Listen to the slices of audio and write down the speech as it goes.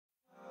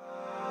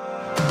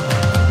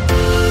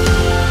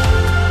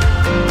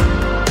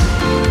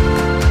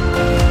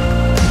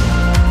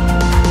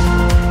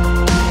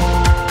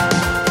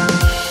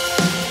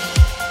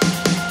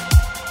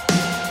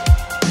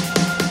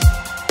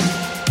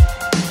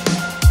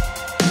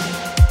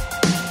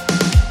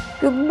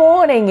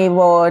morning,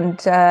 Yvonne.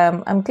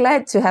 I'm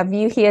glad to have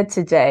you here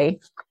today.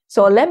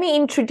 So let me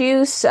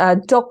introduce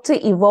Dr.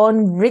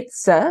 Yvonne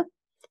Ritze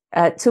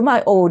to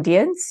my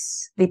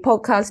audience. The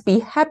podcast Be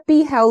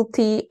Happy,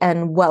 Healthy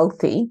and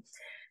Wealthy.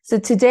 So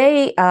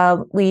today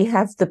we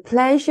have the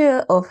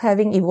pleasure of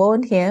having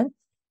Yvonne here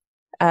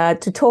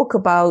to talk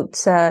about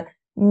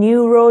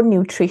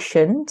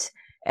neuronutrition.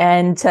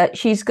 And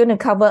she's going to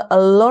cover a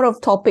lot of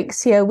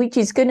topics here, which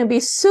is going to be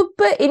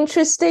super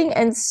interesting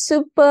and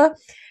super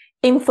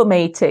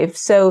informative.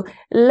 So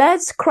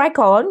let's crack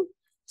on.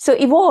 So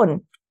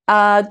Yvonne,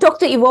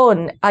 Dr.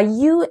 Yvonne, are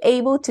you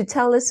able to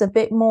tell us a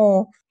bit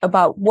more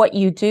about what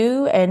you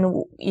do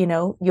and, you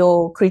know,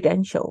 your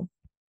credential?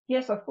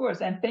 Yes, of course.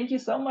 And thank you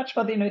so much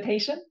for the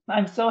invitation.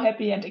 I'm so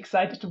happy and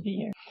excited to be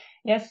here.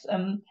 Yes.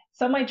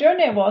 So my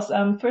journey was,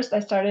 first I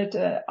started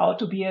out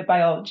to be a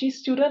biology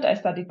student. I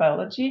studied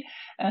biology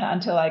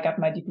until I got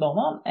my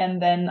diploma, and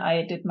then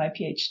I did my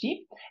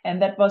PhD.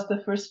 And that was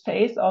the first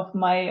phase of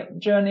my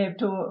journey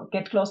to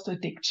get close to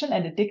addiction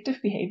and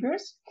addictive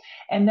behaviors.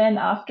 And then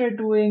after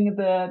doing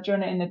the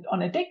journey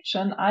on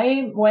addiction,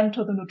 I went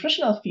to the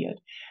nutritional field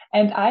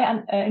and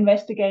I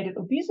investigated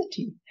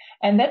obesity.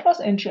 And that was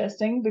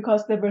interesting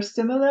because there were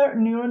similar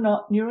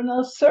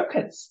neuronal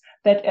circuits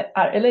that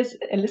are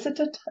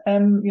elicited,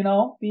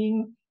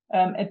 being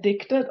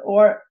addicted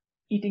or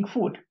eating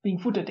food, being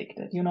food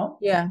addicted,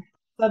 Yeah.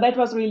 So that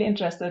was really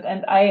interesting.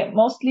 And I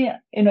mostly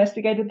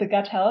investigated the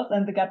gut health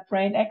and the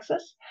gut-brain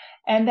axis.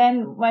 And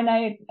then when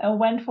I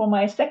went for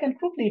my second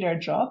group leader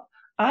job,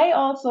 I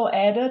also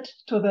added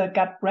to the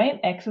gut-brain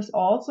axis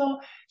also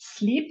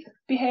sleep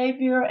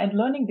behavior and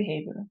learning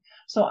behavior.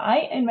 So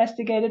I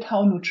investigated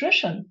how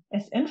nutrition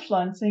is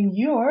influencing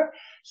your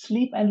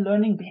sleep and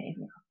learning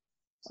behavior.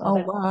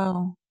 So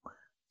wow.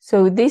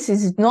 So this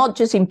is not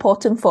just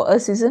important for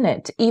us, isn't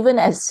it? Even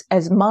as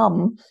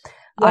mom, yes.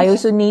 I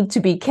also need to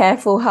be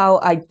careful how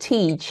I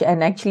teach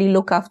and actually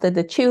look after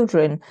the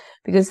children,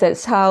 because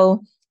that's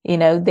how,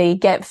 they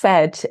get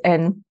fed,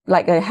 and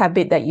like a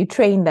habit that you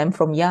train them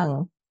from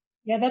young.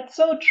 Yeah, that's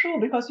so true,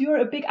 because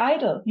you're a big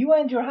idol. You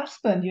and your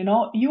husband,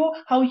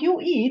 how you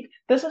eat,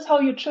 this is how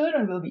your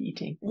children will be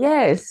eating.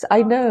 Yes,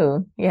 I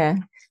know. Yeah.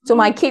 So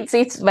my kids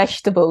eat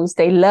vegetables.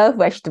 They love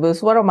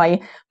vegetables. One of my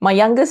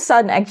youngest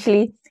son,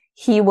 actually,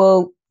 he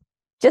will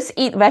just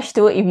eat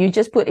vegetable if you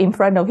just put in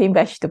front of him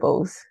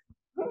vegetables.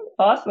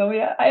 Awesome.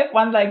 Yeah, I have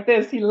one like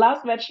this. He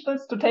loves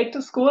vegetables to take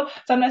to school.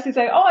 Sometimes he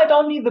say, "Oh, I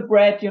don't need the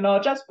bread,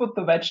 just put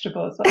the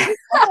vegetables."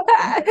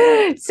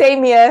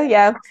 Same here,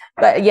 yeah.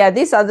 But yeah,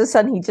 this other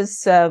son, he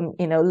just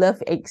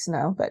love eggs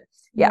now. But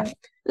yeah,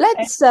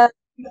 let's.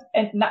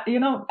 And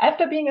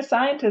after being a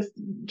scientist,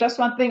 just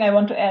one thing I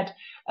want to add.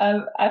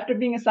 After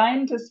being a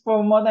scientist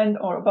for more than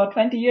or about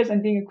 20 years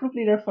and being a group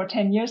leader for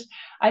 10 years,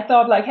 I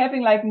thought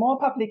having more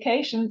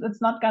publications,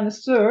 it's not going to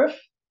serve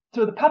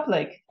to the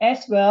public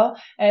as well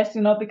as,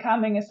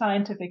 becoming a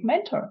scientific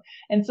mentor.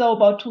 And so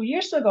about 2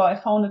 years ago, I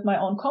founded my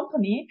own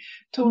company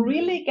to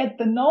really get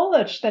the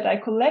knowledge that I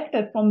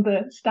collected from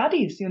the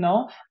studies,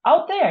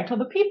 out there to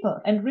the people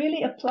and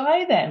really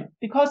apply them.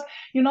 Because,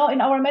 in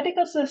our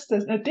medical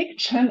system,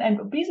 addiction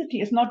and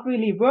obesity is not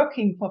really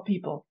working for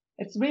people.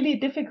 It's really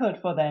difficult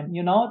for them,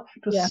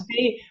 to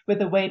stay with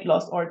the weight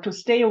loss or to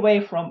stay away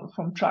from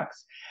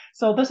drugs.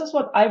 So this is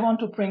what I want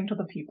to bring to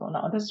the people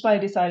now. This is why I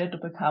decided to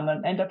become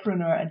an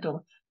entrepreneur and to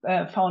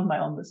found my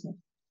own business.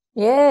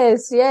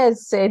 Yes.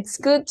 It's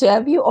good to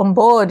have you on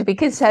board,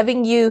 because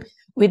having you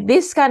with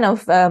this kind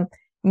of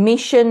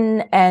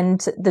mission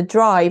and the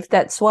drive,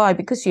 that's why,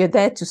 because you're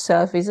there to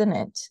serve, isn't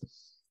it?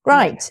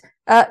 Right.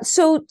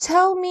 So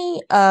tell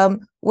me,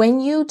 when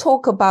you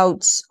talk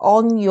about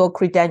on your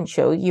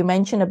credential, you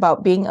mentioned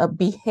about being a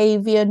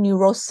behavior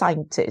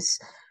neuroscientist.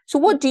 So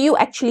what do you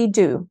actually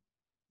do?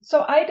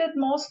 So I did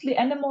mostly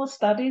animal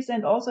studies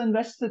and also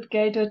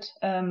investigated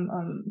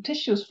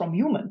tissues from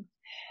human,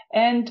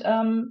 and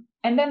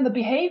then the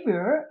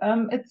behavior.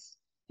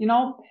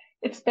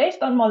 It's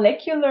based on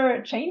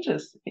molecular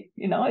changes.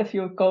 If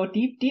you go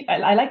deep,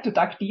 I like to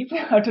dig deep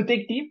or to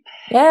dig deep.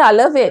 Yeah, I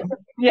love it.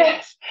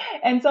 Yes.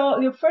 And so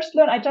you first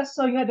learn, I just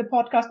saw you had a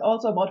podcast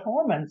also about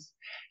hormones.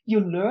 You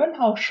learn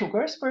how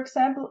sugars, for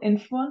example,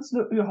 influence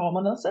your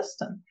hormonal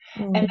system.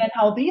 And then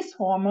how these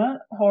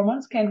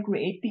hormones can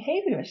create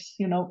behaviors,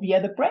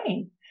 via the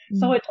brain.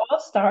 So it all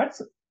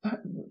starts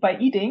by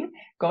eating,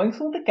 going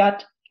through the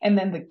gut, and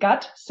then the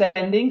gut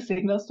sending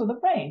signals to the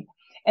brain.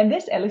 And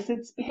this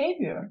elicits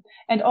behavior.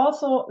 And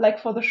also,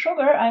 for the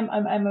sugar, I'm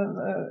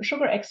a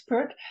sugar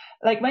expert.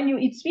 When you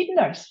eat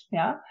sweeteners,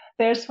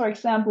 there's, for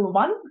example,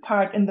 one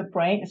part in the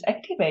brain is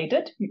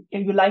activated.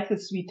 You like the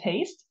sweet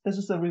taste. This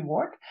is a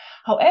reward.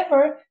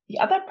 However, the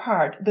other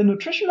part, the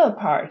nutritional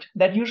part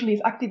that usually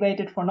is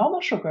activated for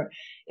normal sugar,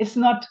 is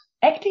not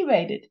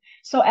activated.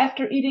 So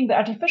after eating the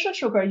artificial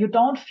sugar, you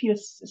don't feel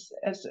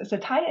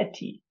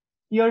satiety.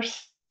 You're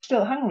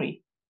still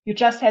hungry. You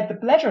just had the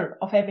pleasure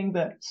of having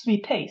the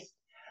sweet taste.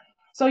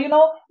 So,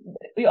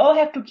 we all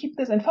have to keep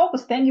this in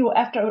focus. Then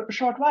after a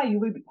short while, you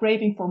will be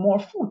craving for more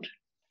food.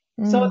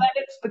 So then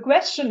it's the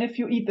question if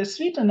you eat the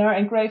sweetener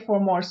and crave for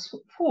more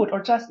food,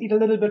 or just eat a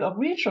little bit of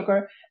real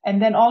sugar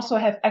and then also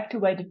have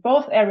activated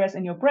both areas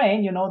in your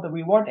brain, the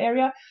reward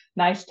area,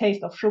 nice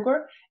taste of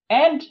sugar,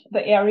 and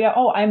the area,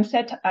 oh, I'm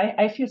set,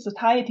 I feel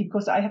satiety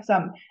because I have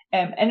some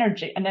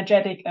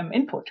energetic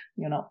input,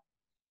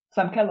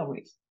 some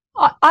calories.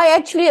 I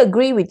actually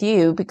agree with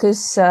you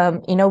because,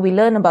 we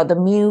learn about the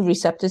mu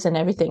receptors and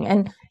everything.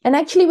 And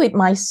actually with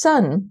my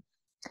son,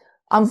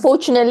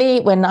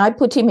 unfortunately, when I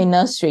put him in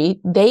nursery,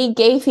 they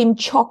gave him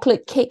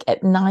chocolate cake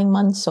at 9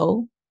 months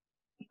old.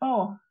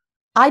 Oh.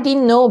 I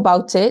didn't know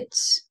about it.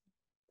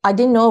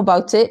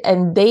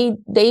 And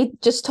they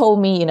just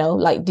told me,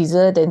 like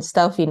dessert and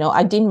stuff,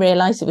 I didn't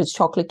realize it was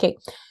chocolate cake.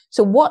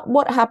 So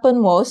what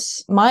happened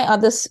was my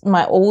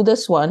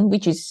oldest one,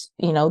 which is,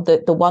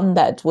 the one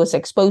that was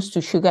exposed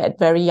to sugar at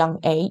very young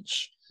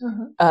age,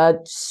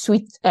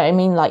 sweet,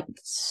 like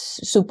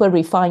super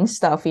refined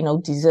stuff,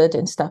 dessert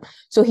and stuff.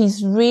 So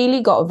he's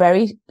really got a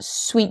very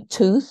sweet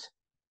tooth.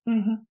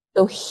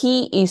 So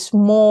he is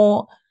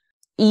more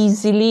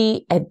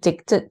easily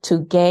addicted to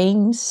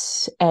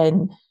games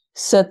and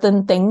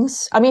certain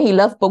things. I mean, he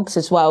loved books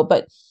as well,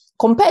 but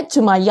compared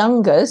to my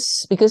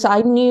youngest, because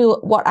I knew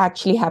what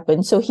actually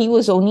happened, so he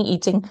was only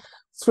eating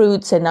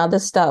fruits and other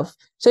stuff.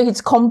 So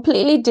it's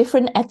completely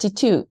different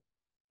attitude.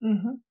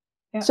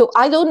 Yeah. So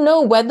I don't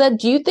know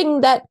do you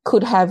think that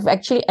could have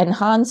actually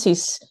enhanced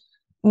his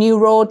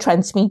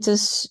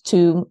neurotransmitters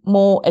to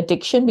more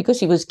addiction, because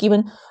he was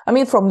given,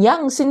 from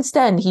young, since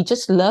then, he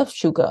just loved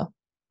sugar.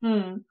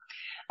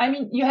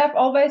 You have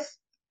always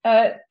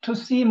to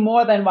see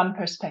more than one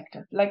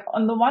perspective. Like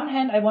on the one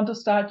hand, I want to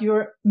start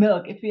your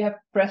milk. If you have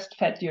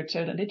breastfed your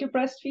children, did you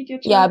breastfeed your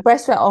children? Yeah, I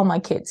breastfed all my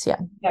kids. Yeah.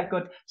 Yeah,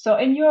 good. So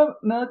in your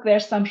milk,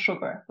 there's some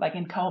sugar, like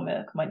in cow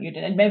milk when you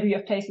did, and maybe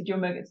you've tasted your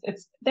milk.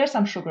 There's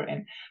some sugar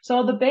in.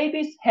 So the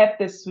babies have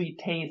this sweet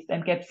taste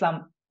and get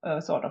some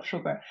sort of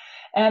sugar.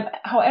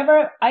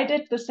 However, I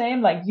did the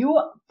same like you.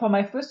 For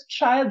my first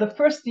child, the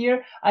first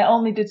year, I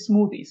only did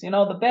smoothies,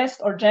 the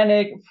best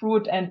organic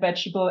fruit and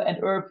vegetable and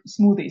herb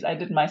smoothies I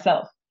did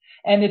myself.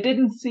 And it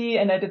didn't see,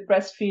 and I did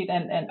breastfeed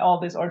and all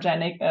these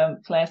organic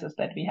classes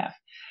that we have.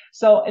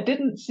 So it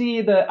didn't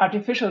see the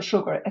artificial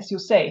sugar, as you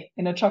say,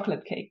 in a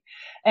chocolate cake.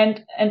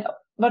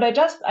 But I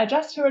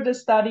just heard a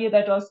study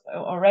that was,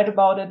 or read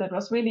about it, that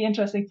was really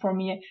interesting for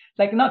me.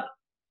 Like not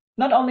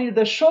only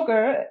the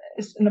sugar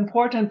is an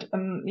important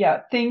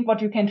thing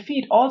what you can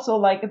feed, also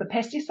like the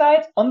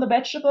pesticides on the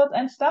vegetables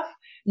and stuff.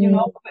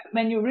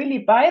 When you really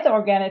buy the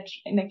organic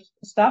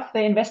stuff,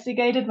 they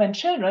investigated when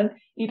children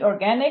eat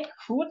organic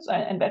fruits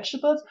and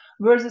vegetables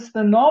versus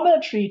the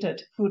normal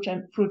treated fruits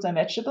and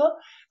vegetables.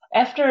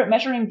 After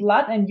measuring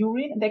blood and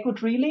urine, they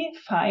could really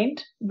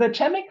find the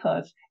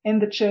chemicals in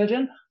the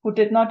children who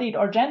did not eat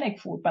organic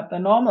food, but the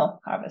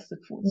normal harvested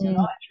foods, and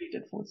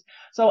treated foods.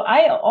 So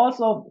I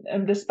also,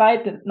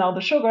 despite the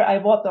sugar, I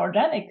bought the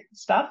organic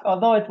stuff,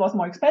 although it was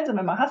more expensive.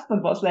 And my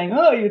husband was saying,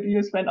 oh,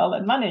 you spent all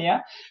that money,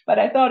 yeah? But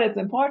I thought it's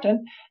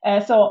important.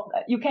 So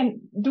you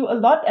can do a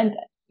lot, and,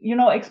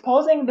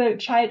 exposing the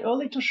child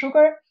early to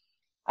sugar.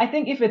 I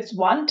think if it's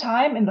one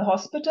time in the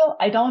hospital,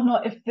 I don't know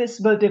if this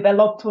will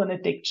develop to an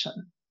addiction.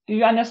 Do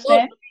you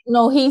understand?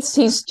 No, he's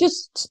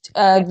just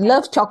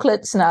loves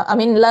chocolates now.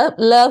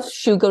 Love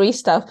sugary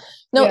stuff.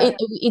 No,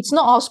 it's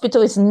not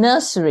hospital, it's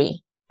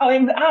nursery. Oh,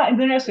 in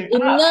the nursery.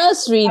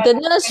 Nursery. The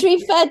nursery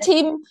fed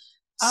him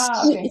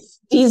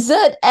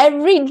dessert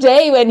every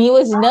day when he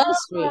was in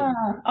nursery.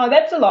 Oh,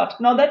 that's a lot.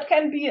 No, that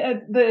can be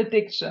the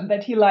addiction,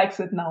 that he likes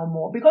it now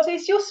more because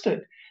he's used to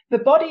it. The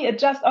body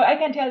adjusts. Oh, I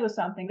can tell you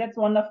something. That's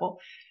wonderful.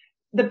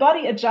 The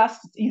body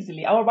adjusts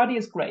easily. Our body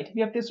is great.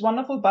 We have this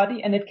wonderful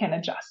body and it can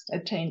adjust.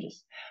 It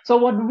changes. So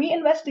what we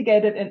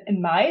investigated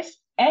in mice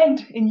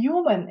and in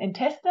human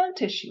intestinal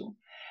tissue,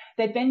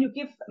 that when you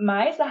give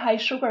mice a high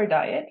sugar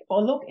diet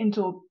or look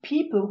into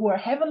people who are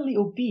heavily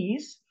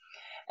obese,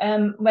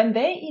 when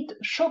they eat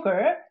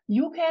sugar,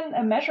 you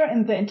can measure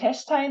in the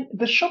intestine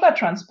the sugar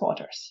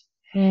transporters.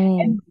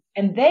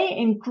 And they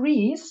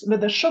increase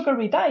with a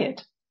sugary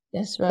diet.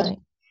 That's right.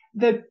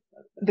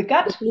 The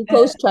gut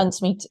glucose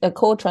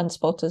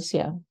co-transporters,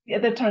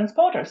 the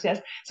transporters,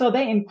 yes. So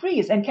they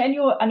increase. And can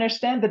you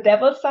understand the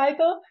devil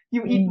cycle?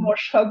 You eat more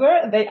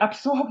sugar, they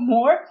absorb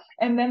more,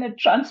 and then it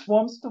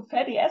transforms to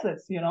fatty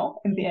acids,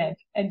 in the end,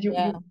 and you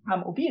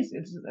become obese.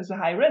 It's a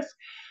high risk.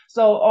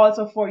 So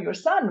also for your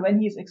son, when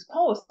he's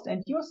exposed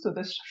and used to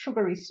this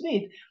sugary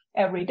sweet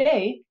every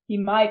day, he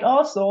might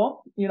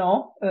also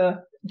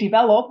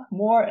develop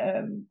more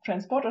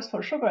transporters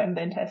for sugar in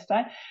the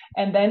intestine,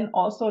 and then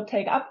also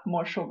take up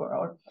more sugar.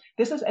 Or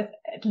this is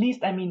at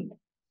least,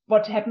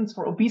 what happens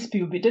for obese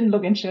people. We didn't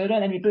look in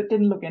children, and we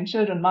didn't look in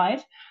children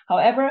mice.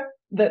 However,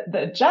 the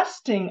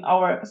adjusting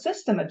our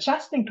system,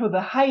 adjusting to the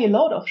high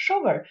load of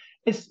sugar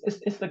is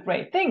the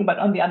great thing. But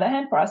on the other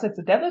hand, for us, it's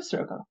a devil's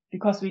circle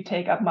because we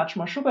take up much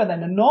more sugar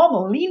than a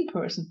normal lean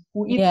person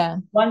who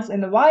eats once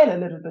in a while a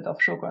little bit of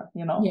sugar,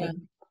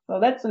 So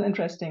that's an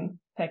interesting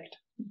fact.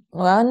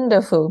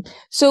 Wonderful.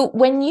 So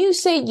when you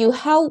say you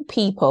help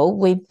people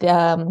with,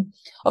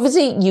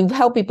 obviously you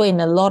help people in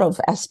a lot of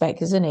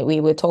aspects, isn't it? We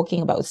were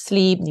talking about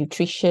sleep,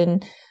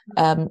 nutrition,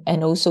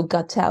 and also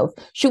gut health.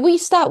 Should we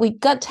start with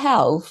gut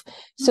health?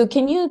 So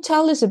can you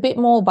tell us a bit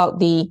more about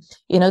the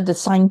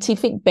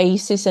scientific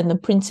basis and the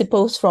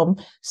principles from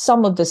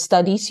some of the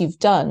studies you've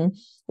done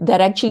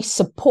that actually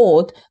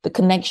support the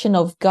connection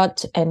of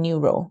gut and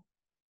neuro?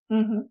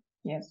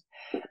 Yes.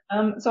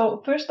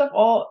 So first of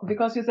all,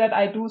 because you said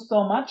I do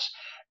so much,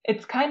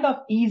 it's kind of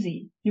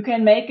easy. You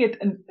can make it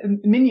a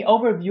mini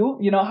overview,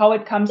 how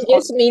it comes.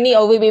 Just mini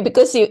overview,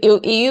 because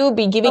you'll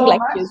be giving So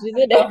lectures, much,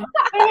 isn't so it? much.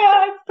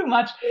 Yeah, it's too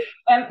much.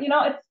 It's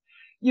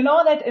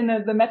that in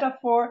the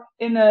metaphor,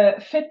 in a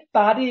fit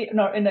body,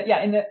 no, in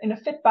a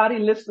fit body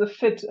lives the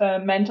fit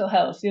mental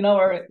health,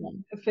 or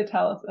fit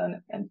health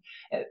and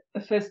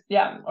a fit,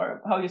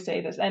 or how you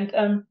say this, and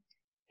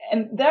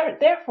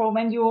therefore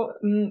when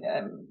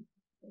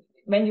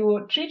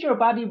you treat your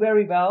body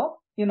very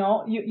well,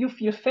 you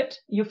feel fit,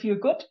 you feel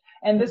good,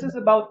 and this is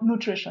about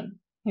nutrition,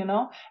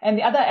 and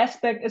the other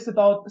aspect is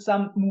about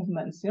some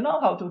movements,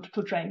 how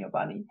to train your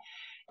body.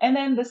 And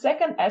then the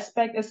second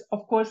aspect is,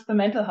 of course, the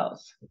mental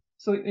health.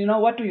 So,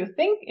 what do you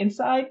think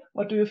inside?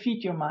 What do you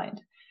feed your mind?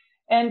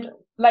 And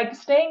like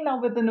staying now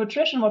with the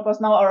nutrition, what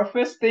was now our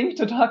first thing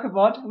to talk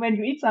about, when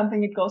you eat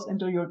something, it goes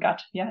into your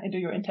gut, into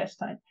your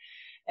intestine.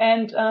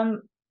 And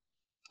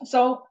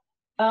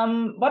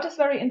what is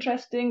very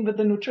interesting with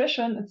the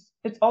nutrition,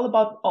 it's all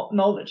about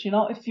knowledge.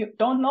 If you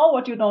don't know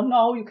what you don't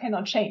know, you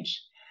cannot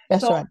change.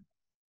 That's right.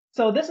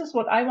 So this is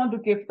what I want to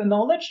give the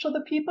knowledge to the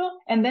people,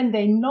 and then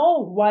they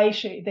know why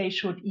they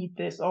should eat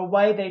this, or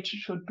why they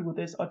should do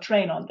this, or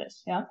train on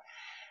this. Yeah.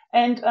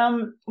 And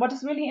what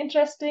is really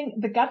interesting,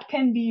 the gut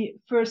can be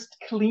first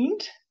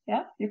cleaned.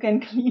 Yeah, you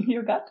can clean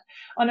your gut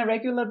on a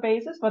regular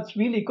basis. What's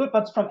really good,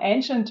 what's from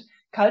ancient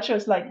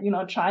cultures like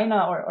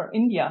China or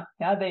India.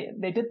 Yeah,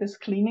 they did this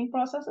cleaning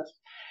processes,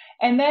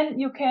 and then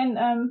you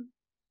can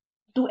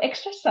do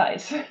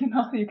exercise.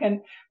 You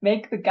can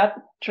make the gut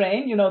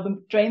train,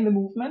 train the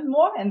movement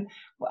more. And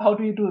how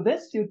do you do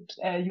this? You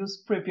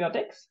use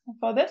prebiotics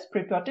for this.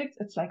 Prebiotics,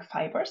 it's like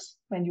fibers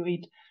when you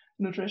eat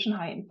nutrition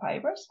high in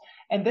fibers.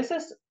 And this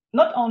is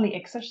not only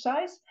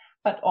exercise,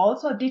 but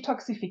also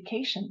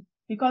detoxification,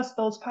 because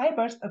those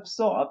fibers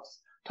absorbs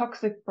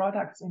toxic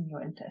products in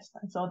your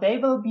intestine. So they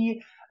will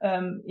be,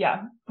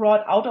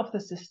 brought out of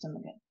the system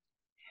again.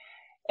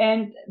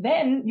 And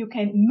then you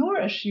can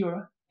nourish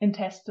your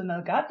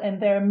intestinal gut.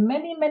 And there are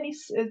many, many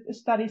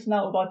studies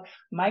now about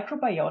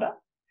microbiota.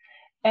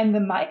 And the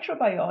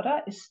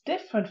microbiota is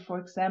different, for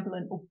example,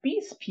 in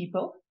obese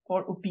people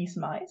or obese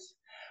mice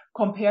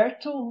compared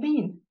to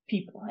lean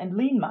people and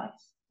lean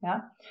mice.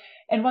 Yeah.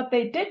 And what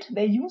they did,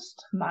 they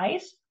used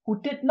mice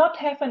who did not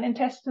have an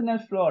intestinal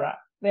flora.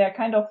 They are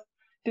kind of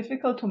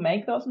difficult to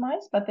make, those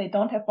mice, but they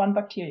don't have one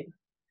bacteria.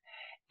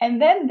 And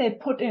then they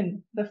put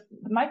in the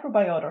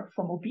microbiota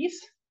from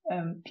obese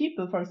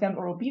people, for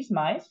example, or obese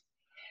mice,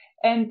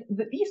 and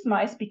these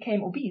mice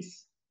became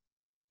obese.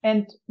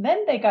 And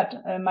then they got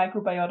a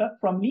microbiota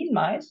from lean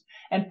mice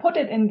and put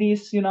it in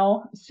these,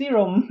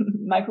 serum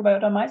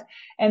microbiota mice,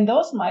 and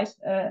those mice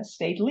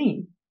stayed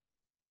lean.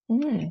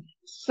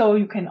 So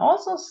you can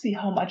also see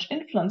how much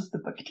influence the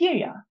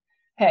bacteria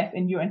have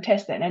in your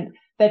intestine, and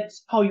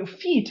that's how you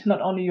feed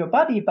not only your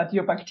body but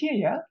your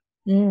bacteria.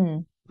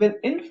 Will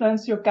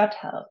influence your gut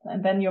health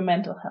and then your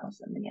mental health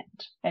in the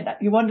end. And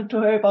you wanted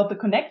to hear about the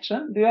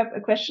connection. Do you have a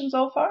question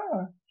so far?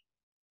 Or?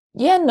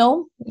 Yeah,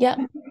 no, yeah.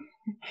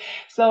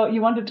 So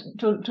you wanted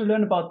to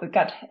learn about the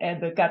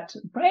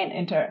gut-brain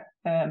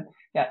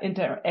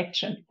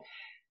interaction.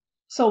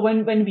 So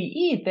when we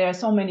eat, there are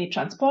so many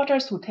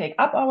transporters who take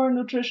up our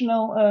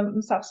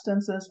nutritional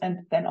substances,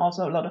 and then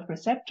also a lot of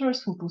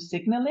receptors who do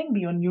signaling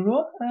via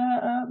neuro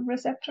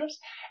receptors.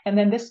 And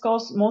then this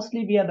goes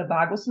mostly via the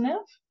vagus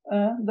nerve,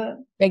 the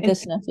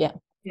vagus nerve,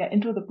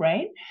 into the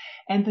brain,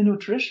 and the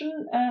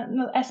nutrition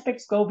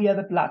aspects go via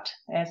the blood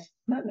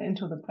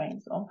into the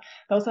brain. So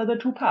those are the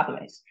two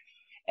pathways.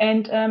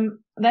 And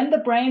then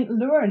the brain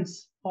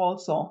learns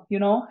also,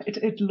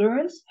 it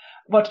learns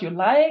what you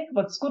like,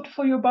 what's good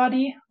for your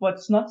body,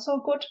 what's not so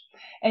good.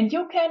 And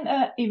you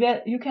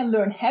can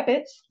learn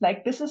habits.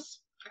 Like this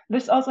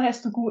also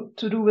has to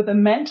do with the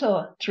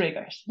mental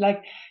triggers.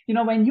 Like,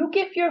 when you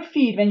give your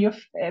feed, when you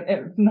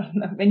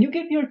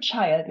give your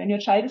child, when your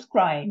child is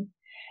crying,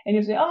 and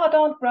you say, oh,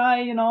 don't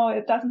cry,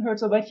 it doesn't hurt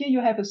so bad. Here you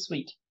have a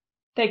sweet.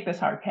 Take this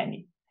hard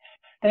candy.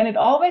 Then it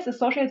always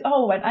associates,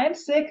 oh, when I'm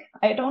sick,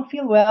 I don't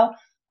feel well,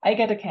 I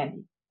get a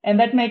candy. And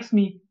that makes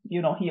me,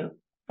 heal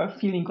or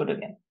feeling good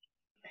again.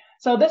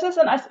 So this is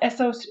an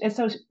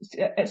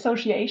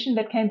association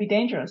that can be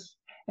dangerous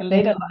in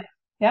later life.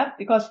 Yeah,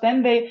 because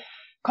then they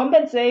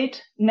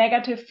compensate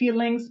negative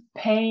feelings,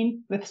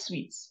 pain with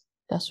sweets.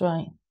 That's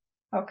right.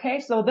 Okay,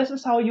 so this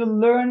is how you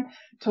learn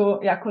to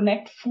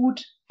connect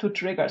food to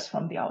triggers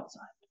from the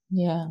outside.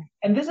 Yeah.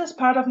 And this is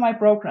part of my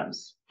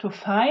programs, to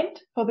find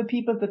for the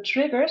people the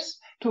triggers,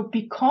 to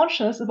be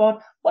conscious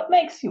about what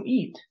makes you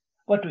eat.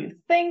 What do you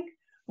think?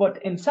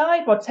 What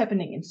inside, what's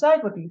happening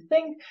inside, what do you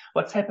think,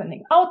 what's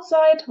happening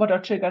outside, what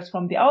are triggers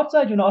from the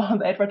outside, you know,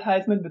 the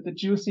advertisement with the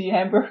juicy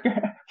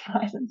hamburger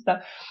fries and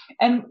stuff.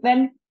 And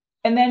then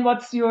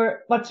what's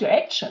your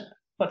action?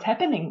 What's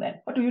happening then?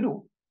 What do you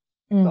do?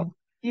 So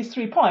these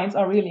 3 points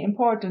are really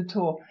important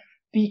to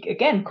be,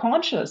 again,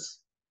 conscious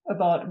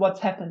about what's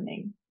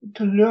happening,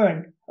 to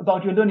learn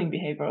about your learning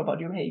behavior, about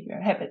your behavior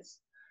habits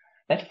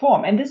that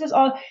form. And this is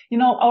all, you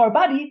know, our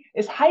body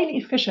is highly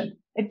efficient.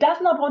 It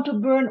does not want to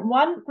burn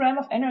 1 gram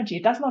of energy.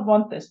 It does not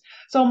want this.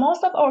 So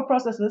most of our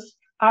processes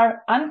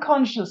are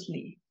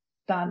unconsciously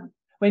done.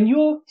 When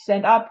you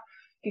stand up,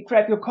 you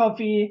grab your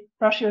coffee,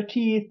 brush your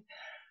teeth,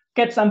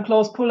 get some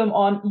clothes, pull them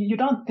on, you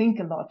don't think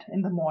a lot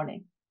in the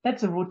morning.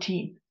 That's a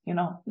routine, you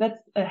know, that's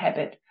a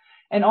habit.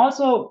 And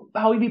also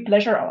how we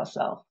pleasure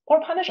ourselves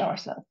or punish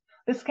ourselves.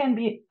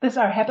 These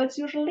are habits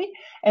usually,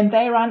 and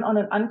they run on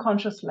an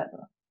unconscious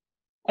level.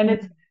 And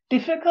it's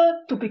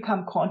difficult to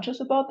become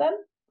conscious about them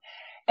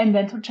and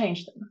then to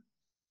change them.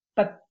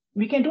 But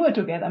we can do it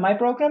together. My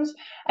programs,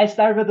 I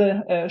start with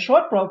a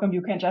short program.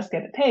 You can just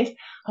get a taste.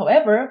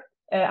 However,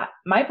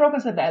 my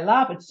programs that I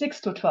love, it's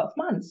 6 to 12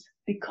 months,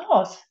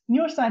 because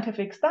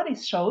neuroscientific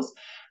studies shows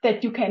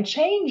that you can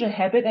change a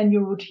habit and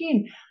your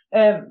routine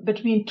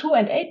between 2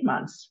 and 8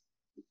 months.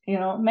 You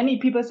know, many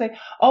people say,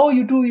 oh,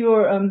 you do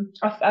your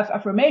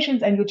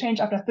affirmations and you change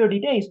after 30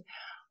 days.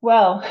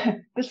 Well,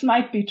 this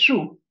might be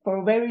true for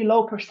a very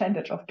low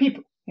percentage of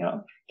people, you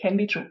know, can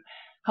be true.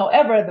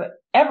 However,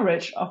 the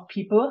average of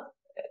people,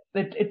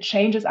 it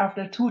changes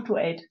after 2 to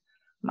 8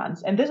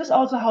 months. And this is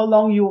also how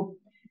long you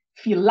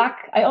feel luck.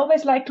 I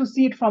always like to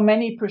see it from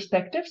many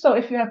perspectives. So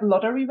if you have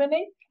lottery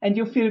winning and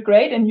you feel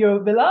great in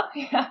your villa,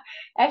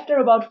 after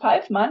about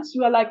 5 months,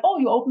 you are like, oh,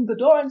 you open the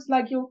door and it's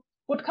like you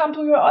would come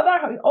to your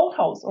other old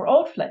house or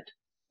old flat.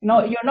 You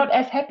know, you're not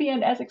as happy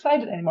and as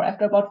excited anymore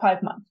after about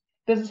 5 months.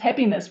 This is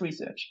happiness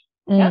research.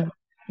 Yeah.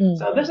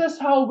 So this is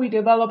how we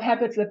develop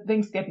habits that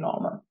things get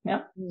normal,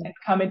 and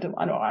come into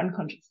our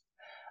unconscious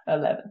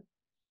level.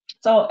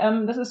 So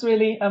this is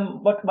really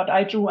what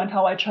I do and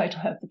how I try to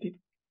help the people.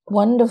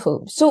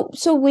 Wonderful.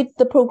 So with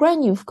the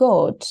program you've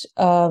got,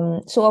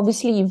 so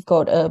obviously you've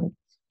got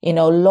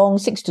long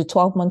 6 to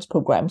 12 months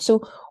program.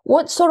 So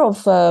what sort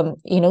of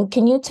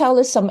can you tell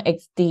us some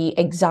the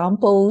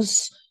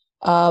examples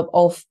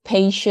of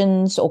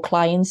patients or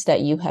clients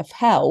that you have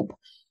helped?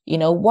 You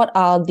know, what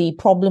are the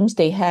problems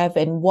they have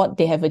and what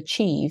they have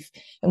achieved,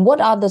 and what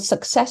are the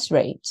success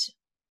rates?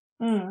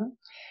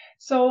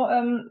 So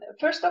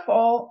first of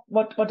all,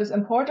 what is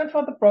important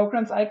for the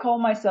programs, I call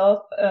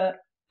myself a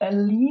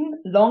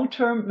lean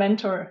long-term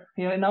mentor.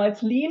 You know,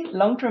 it's lean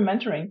long-term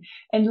mentoring,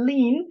 and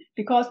lean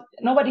because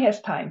nobody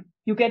has time.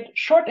 You get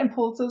short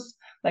impulses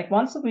like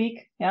once a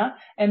week,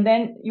 and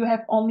then you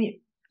have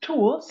only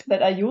tools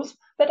that I use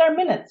that are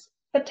minutes,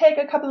 that take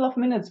a couple of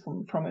minutes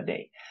from a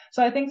day.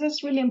 So I think this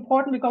is really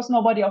important because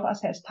nobody of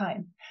us has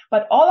time.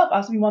 But all of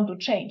us, we want to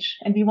change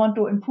and we want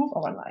to improve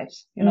our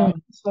lives. You know,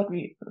 it's what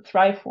we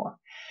thrive for.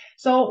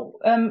 So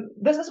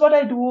this is what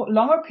I do,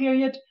 longer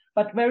period,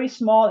 but very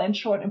small and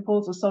short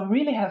impulses. So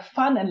really have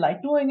fun and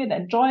like doing it,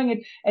 enjoying it,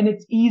 and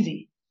it's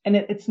easy. And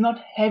it's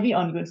not heavy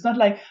on you. It's not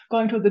like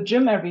going to the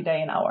gym every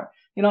day an hour.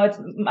 You know, it's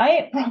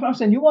my programs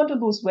when you want to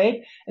lose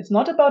weight. It's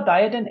not about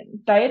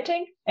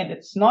dieting, and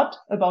it's not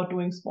about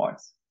doing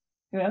sports.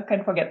 You know,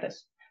 can forget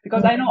this.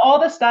 Because I know all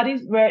the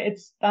studies where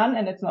it's done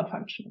and it's not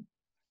functioning.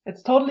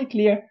 It's totally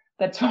clear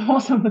that for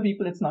most of the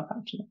people, it's not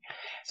functioning.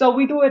 So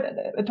we do it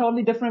a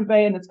totally different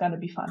way, and it's going to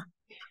be fun.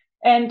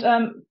 And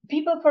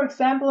people, for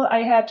example,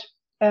 I have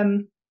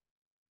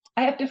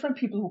different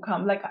people who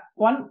come. Like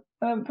one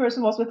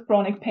person was with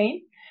chronic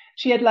pain.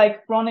 She had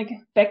like chronic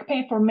back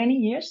pain for many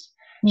years.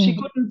 She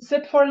couldn't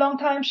sit for a long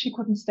time. She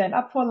couldn't stand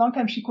up for a long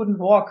time. She couldn't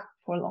walk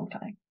for a long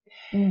time.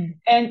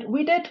 And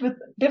we did with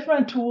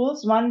different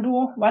tools. One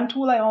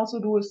tool I also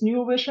do is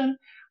neurovision.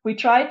 We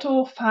try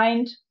to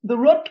find the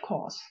root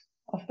cause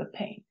of the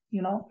pain.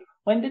 You know,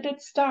 when did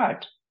it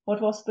start?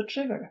 What was the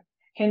trigger?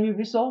 Can we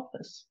resolve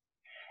this?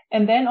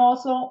 And then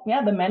also,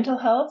 the mental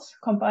health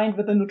combined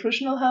with the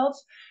nutritional health,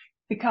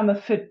 become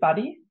a fit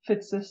body,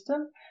 fit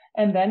system,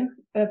 and then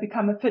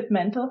become a fit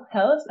mental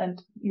health and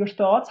your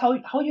thoughts, how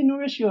you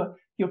nourish your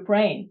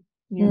brain.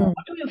 You know,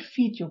 what do you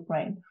feed your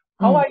brain?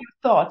 How are your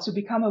thoughts to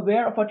become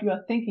aware of what you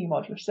are thinking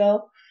about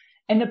yourself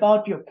and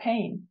about your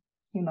pain?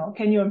 You know,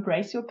 can you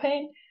embrace your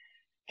pain?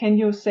 Can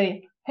you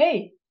say,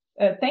 hey,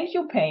 thank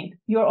you, pain.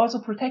 You're also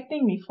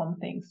protecting me from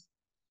things.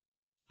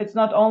 It's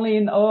not only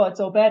it's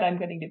so bad, I'm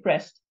getting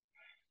depressed.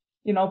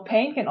 You know,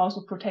 pain can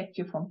also protect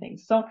you from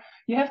things. So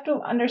you have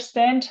to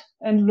understand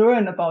and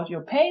learn about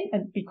your pain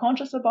and be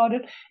conscious about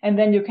it, and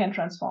then you can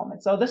transform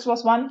it. So this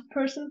was one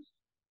person.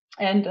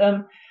 And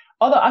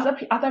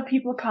other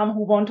people come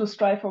who want to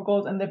strive for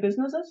goals in their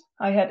businesses.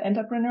 I had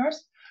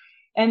entrepreneurs,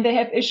 and they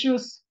have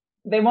issues.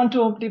 They want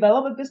to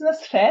develop a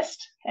business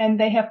fast, and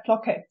they have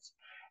blockades.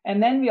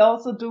 And then we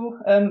also do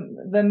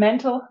the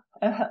mental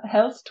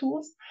health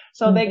tools,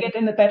 so they get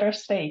in a better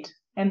state.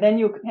 And then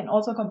you can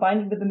also combine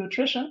it with the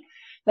nutrition.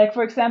 Like,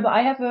 for example,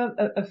 I have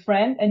a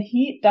friend and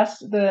he does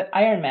the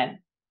Ironman.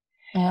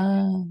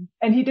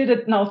 And he did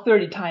it now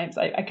 30 times.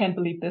 I can't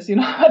believe this,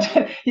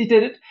 but he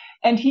did it.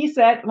 And he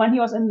said when he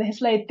was in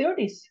his late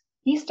 30s,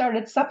 he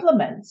started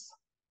supplements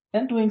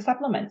and doing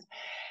supplements.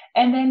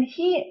 And then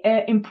he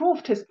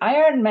improved his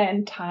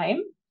Ironman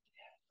time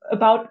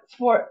about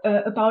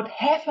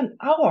half an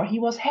hour. He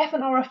was half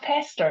an hour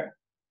faster.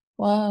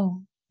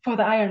 Wow. For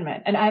the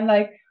Ironman. And I'm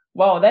like,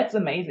 wow, that's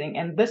amazing.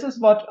 And this is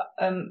what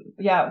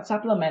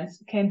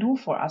supplements can do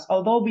for us.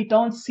 Although we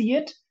don't see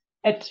it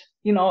at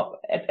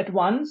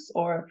once,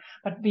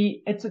 but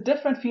it's a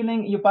different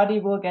feeling. Your body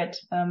will get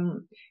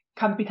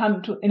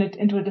become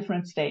into a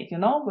different state,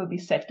 will be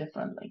set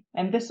differently.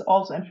 And this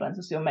also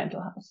influences your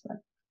mental health then.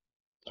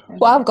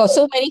 Well, I've got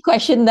so many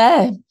questions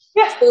there.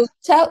 Yeah.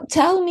 So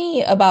tell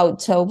me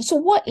about, so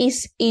what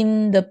is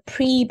in the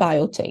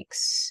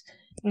prebiotics?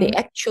 The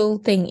actual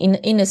thing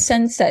in a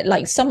sense that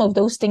like some of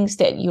those things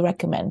that you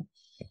recommend.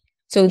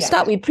 So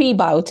start with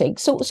prebiotics.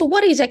 So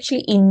what is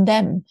actually in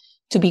them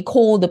to be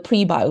called the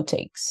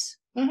prebiotics?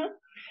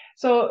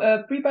 So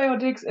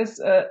prebiotics is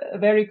a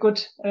very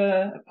good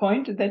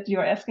point that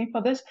you're asking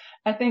for this.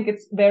 I think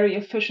it's very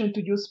efficient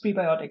to use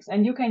prebiotics,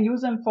 and you can use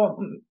them for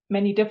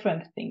many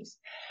different things.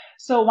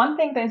 So one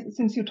thing that,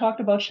 since you talked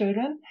about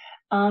children,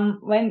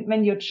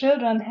 when your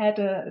children had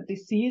a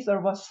disease or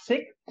was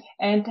sick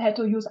and had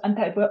to use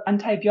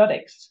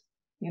antibiotics,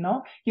 you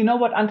know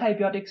what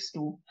antibiotics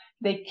do?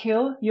 They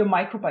kill your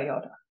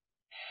microbiota.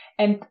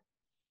 And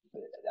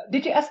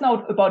did you ask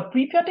now about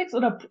prebiotics or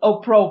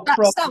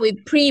Let's start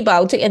with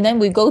prebiotic and then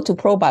we go to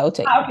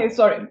probiotic. Okay,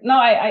 sorry. No,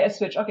 I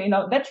switch. Okay,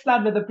 now let's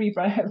start with the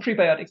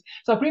prebiotics.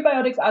 So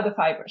prebiotics are the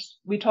fibers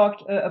we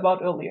talked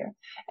about earlier.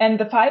 And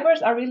the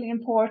fibers are really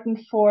important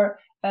for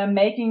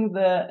making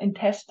the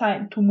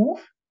intestine to move,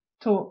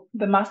 to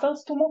the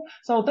muscles to move.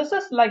 So this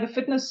is like a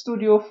fitness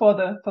studio for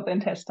the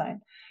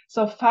intestine.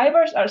 So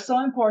fibers are so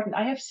important.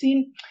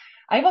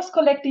 I was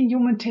collecting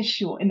human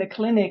tissue in the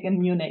clinic in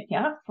Munich,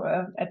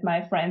 at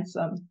my friend's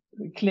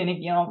clinic,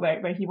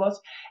 where he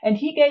was. And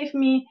he gave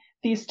me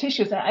these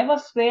tissues. And I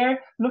was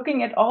there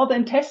looking at all the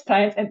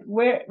intestines and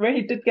where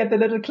he did get the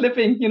little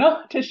clipping,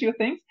 tissue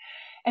things.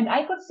 And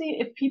I could see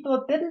if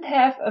people didn't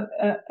have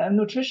a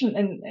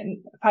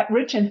nutrition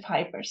rich in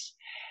fibers,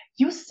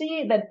 you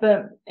see that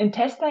the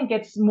intestine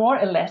gets more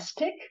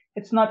elastic.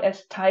 It's not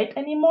as tight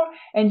anymore.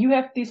 And you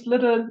have these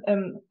little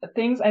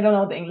things, I don't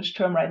know the English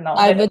term right now.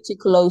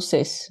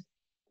 Diverticulosis.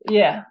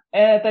 Yeah,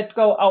 that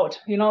go out.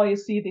 You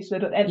see these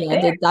little...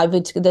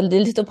 the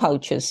little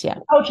pouches, yeah.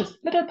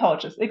 Little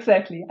pouches,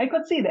 exactly. I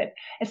could see that,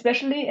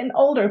 especially in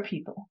older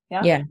people.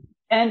 Yeah.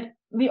 And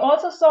we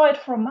also saw it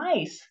for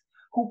mice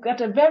who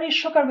got a very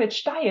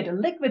sugar-rich diet, a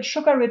liquid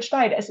sugar-rich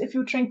diet, as if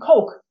you drink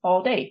Coke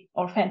all day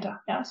or Fanta,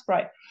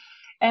 Sprite.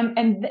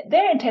 And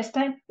their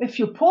intestine, if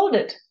you pulled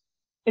it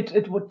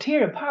would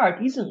tear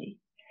apart easily.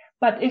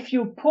 But if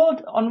you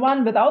pulled on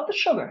one without the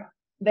sugar,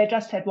 they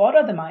just had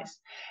water, the mice,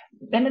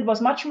 then it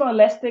was much more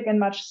elastic and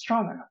much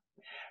stronger.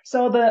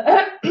 So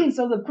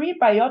the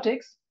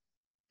prebiotics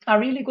are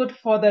really good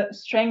for the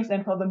strength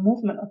and for the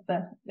movement of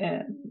the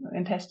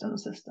intestinal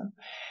system.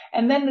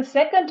 And then the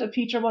second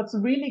feature, what's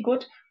really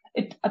good,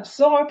 it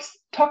absorbs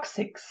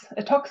toxins.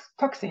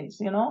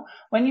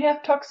 When you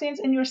have toxins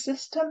in your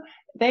system,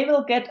 they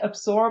will get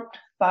absorbed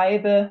by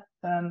the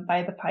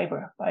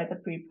fiber, by the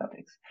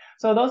prebiotics.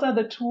 So those are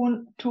the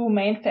two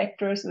main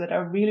factors that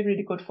are really,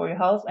 really good for your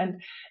health. And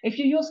if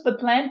you use the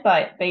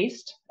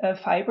plant-based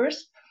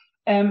fibers,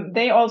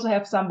 they also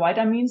have some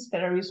vitamins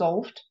that are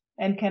resolved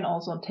and can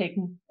also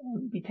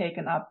be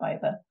taken up by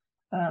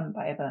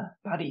the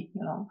body.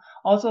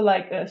 Also,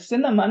 like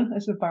cinnamon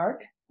is a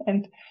bark,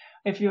 and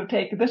if you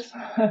take this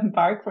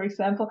bark, for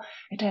example,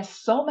 it has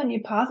so many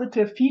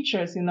positive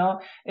features.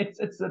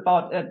 It's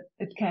about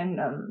it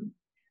can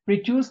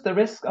reduce the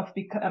risk of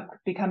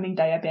becoming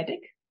diabetic.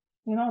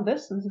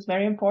 This is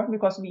very important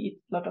because we eat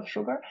a lot of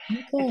sugar.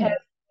 Okay.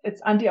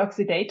 It's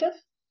antioxidative,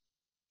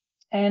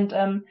 and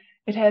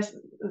it has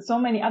so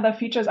many other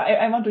features.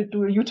 I want to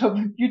do a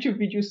YouTube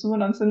video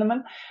soon on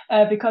cinnamon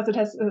because it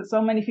has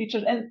so many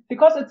features, and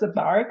because it's a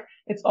bark,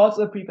 it's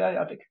also a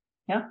prebiotic.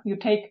 You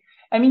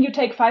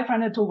take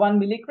 500 to 1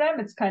 milligram.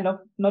 It's kind of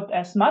not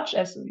as much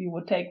as you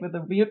would take with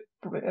a real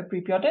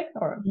prebiotic,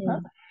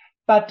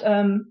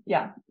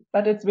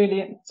 but it's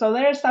really, so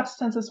there are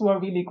substances who are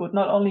really good,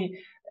 not only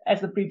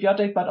as a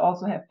prebiotic, but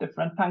also have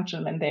different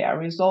function when they are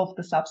resolved.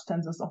 The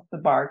substances of the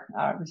bark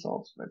are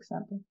resolved, for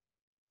example.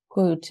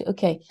 Good.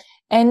 Okay.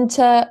 And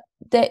there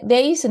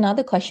is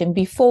another question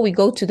before we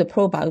go to the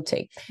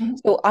probiotic. Mm-hmm.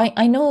 So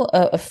I know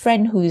a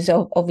friend who is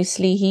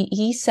obviously,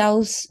 he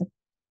sells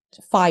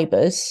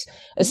fibers,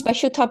 a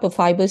special type of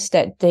fibers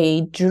that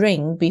they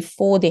drink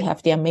before they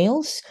have their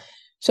meals.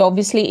 So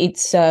obviously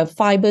it's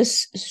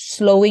fibers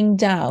slowing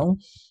down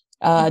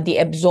the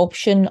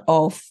absorption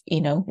of,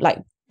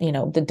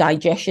 the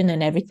digestion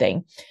and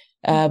everything.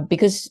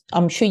 Because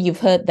I'm sure you've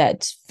heard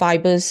that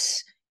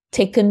fibers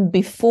taken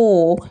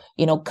before,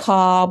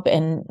 carb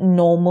and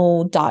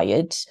normal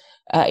diet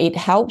it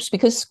helps,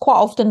 because quite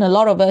often a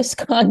lot of us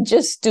can't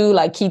just do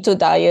like keto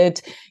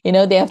diet.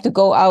 They have to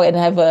go out and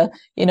have a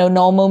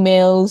normal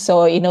meals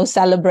or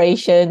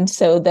celebration.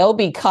 So there'll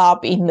be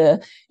carb in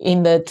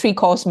the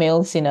 3-course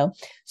meals.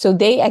 So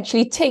they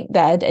actually take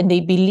that, and they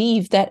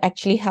believe that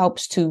actually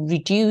helps to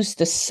reduce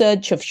the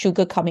surge of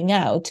sugar coming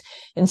out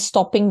and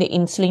stopping the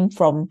insulin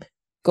from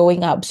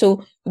going up.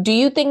 So do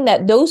you think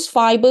that those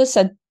fibers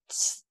are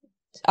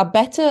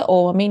better,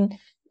 or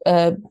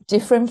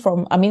different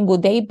from,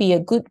 would they be a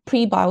good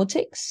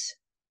prebiotics?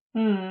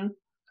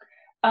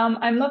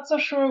 I'm not so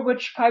sure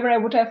which fiber. I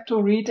would have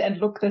to read and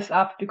look this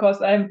up,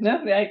 because I know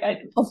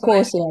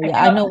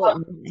what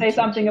you say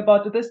something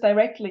about this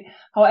directly.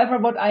 However,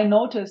 what I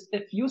noticed,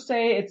 if you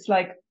say it's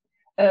like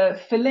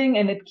filling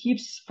and it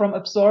keeps from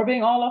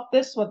absorbing all of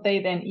this, what they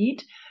then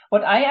eat.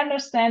 What I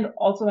understand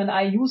also, when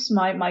I use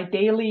my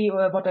daily,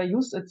 what I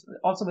use, it's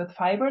also with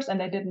fibers,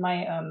 and I did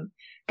my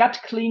gut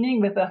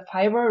cleaning with a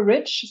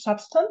fiber-rich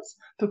substance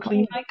to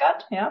clean my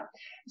gut. Yeah.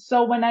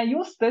 So when I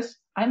use this,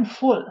 I'm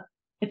full.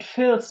 It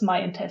fills my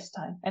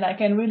intestine, and I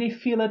can really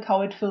feel it,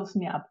 how it fills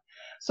me up.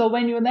 So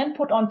when you then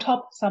put on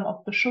top some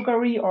of the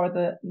sugary or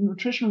the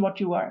nutrition,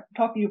 what you were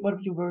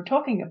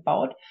talking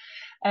about,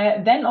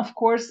 then of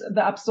course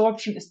the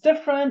absorption is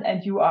different,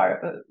 and you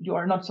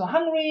are not so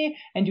hungry,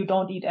 and you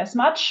don't eat as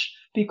much,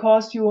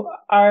 because you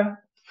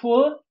are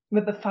full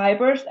with the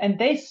fibers, and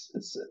they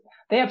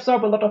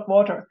absorb a lot of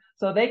water,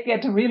 so they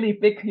get really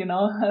big,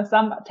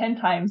 some 10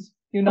 times.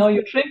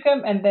 You shrink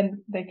them, and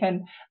then they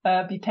can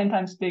be 10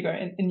 times bigger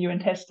in your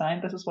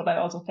intestine. This is what I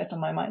also fed on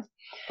my mice.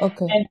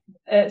 Okay.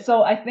 And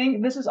so I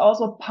think this is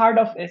also part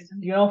of it,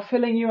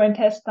 filling your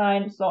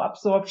intestine, so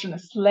absorption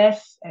is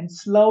less and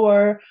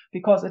slower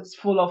because it's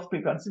full of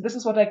prebiotics. So this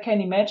is what I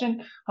can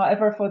imagine.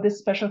 However, for this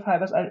special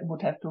fibers, I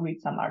would have to read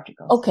some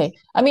articles. Okay.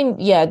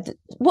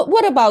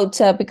 What about,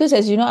 because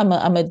as you know,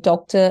 I'm a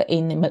doctor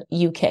in the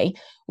UK.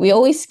 We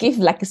always give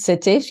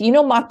laxatives,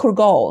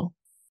 macrogol.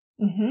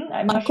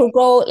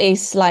 Macrogol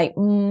is like,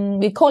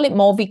 we call it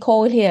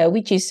Movicol here,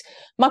 which is,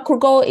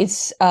 macrogol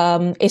is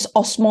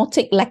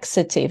osmotic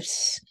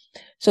laxatives.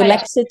 So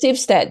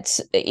laxatives that,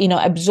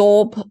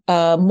 absorb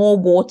more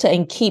water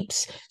and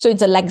keeps, so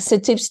it's a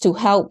laxatives to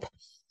help,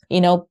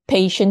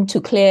 patient to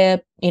clear,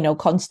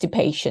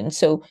 constipation.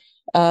 So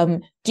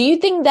do you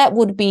think that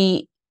would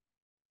be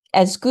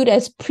as good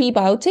as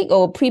prebiotic,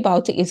 or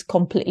prebiotic is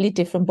completely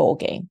different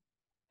ballgame?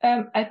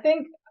 I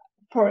think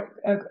for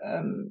the,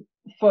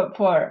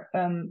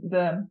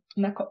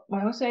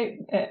 I would say,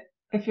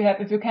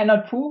 if you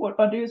cannot poo,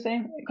 what do you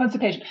say?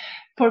 Constipation.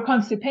 For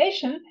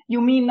constipation,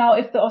 you mean now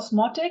if the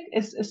osmotic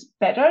is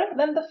better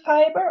than the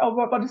fiber, or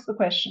what is the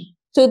question?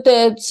 So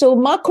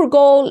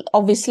macrogol,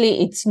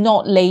 obviously it's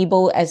not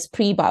labeled as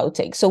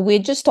prebiotic. So we're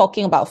just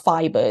talking about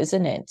fiber,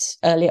 isn't it?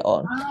 Earlier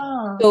on.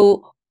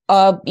 So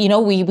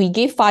we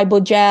give fiber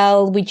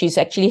gel, which is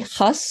actually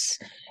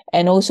husk.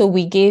 And also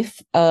we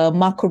give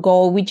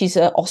macrogol, which is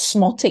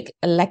osmotic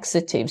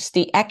laxatives.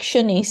 The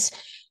action is,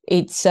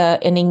 it's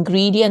an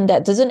ingredient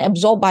that doesn't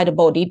absorb by the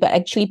body, but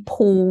actually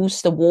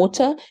pulls the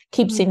water,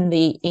 keeps in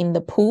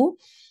the pool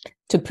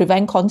to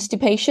prevent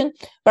constipation.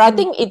 But I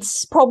think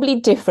it's probably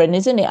different,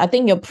 isn't it? I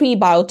think your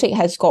prebiotic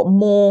has got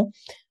more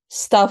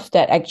stuff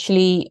that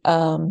actually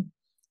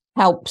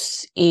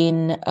helps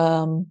in,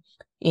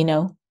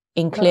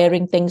 in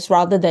clearing things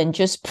rather than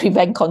just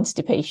prevent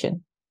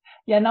constipation.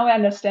 Yeah, now I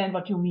understand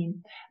what you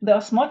mean. The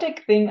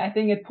osmotic thing, I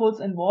think it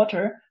pulls in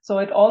water. So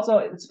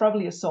it's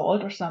probably a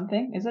salt or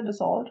something. Is it a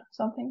salt,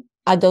 something?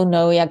 I don't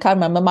know. I can't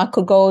remember.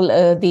 Macrogol,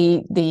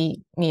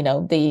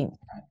 the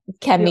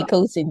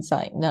chemicals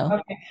inside. No.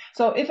 Okay.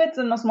 So if it's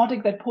an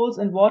osmotic that pulls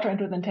in water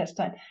into the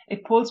intestine,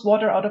 it pulls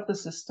water out of the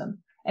system.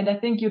 And I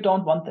think you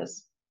don't want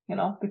this,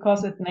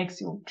 because it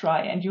makes you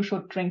dry, and you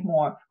should drink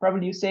more.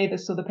 Probably you say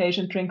this to the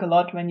patient, drink a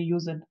lot when you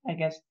use it, I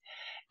guess.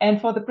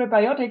 And for the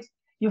prebiotics,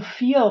 you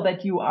feel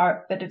that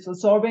it's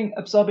absorbing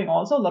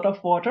also a lot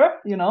of water,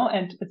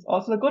 and it's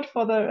also good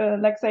for the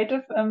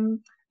laxative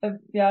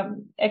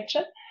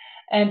action.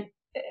 And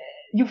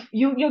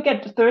you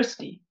get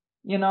thirsty,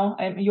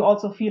 and you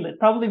also feel it,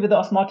 probably with the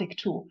osmotic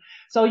too.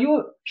 So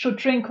you should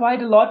drink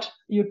quite a lot.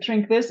 You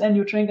drink this and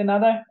you drink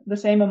the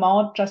same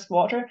amount, just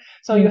water.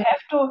 So you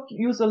have to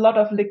use a lot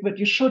of liquid.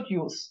 You should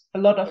use a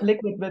lot of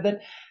liquid with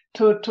it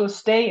to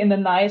stay in a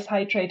nice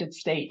hydrated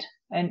state.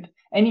 And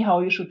anyhow,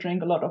 you should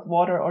drink a lot of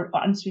water, or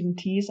unsweetened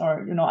teas,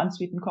 or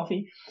unsweetened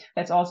coffee.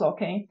 That's also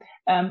okay.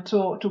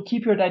 To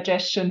keep your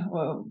digestion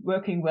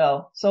working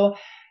well. So,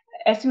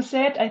 as you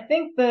said, I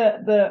think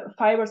the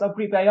fibers of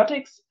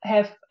prebiotics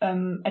have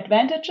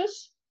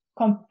advantages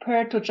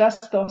compared to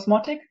just the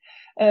osmotic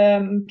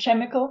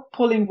chemical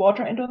pulling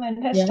water into the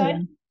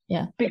intestine.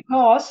 Yeah.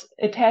 Because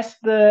it has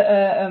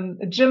the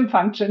gym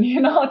function,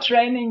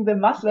 training the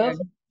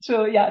muscles.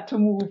 Yeah. To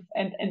move,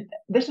 and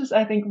this is,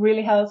 I think,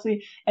 really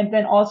healthy. And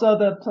then also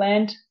the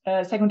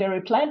secondary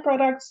plant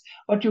products,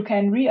 what you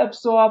can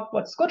reabsorb,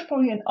 what's good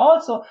for you, and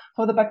also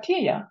for the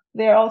bacteria.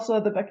 They're also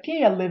the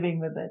bacteria living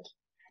with it,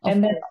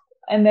 and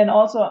then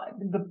also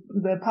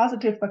the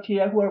positive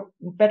bacteria who are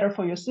better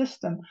for your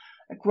system,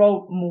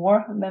 grow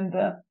more than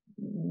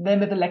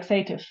with the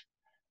laxative,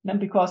 then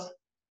because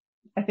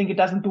I think it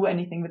doesn't do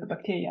anything with the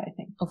bacteria, I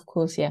think. Of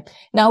course, yeah.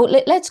 Now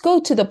let's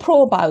go to the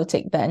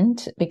probiotic then,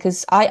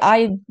 because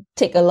I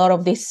take a lot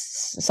of these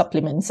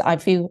supplements. I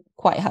feel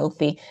quite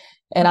healthy,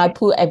 and I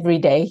put every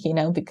day,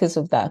 because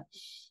of that.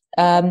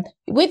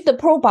 With the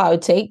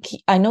probiotic,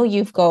 I know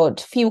you've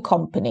got few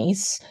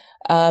companies,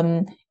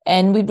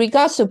 and with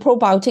regards to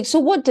probiotics, so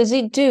what does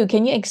it do?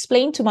 Can you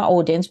explain to my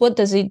audience, what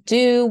does it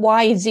do?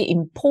 Why is it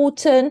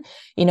important?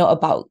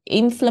 About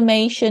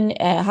inflammation,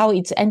 how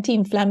it's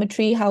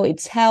anti-inflammatory, how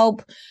it's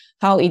help,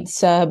 how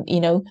it's,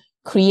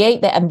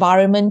 create the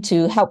environment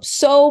to help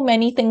so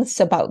many things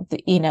about,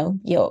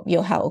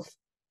 your health.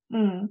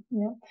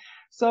 Yeah.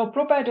 So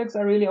probiotics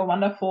are really a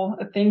wonderful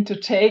thing to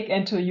take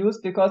and to use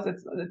because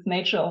it's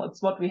natural.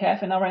 It's what we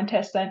have in our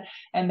intestine,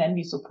 and then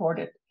we support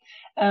it.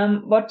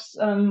 What's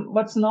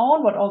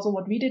known,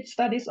 what we did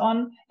studies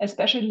on,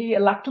 especially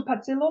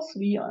lactobacillus.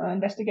 We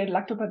investigate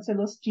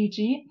lactobacillus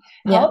GG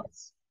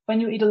helps when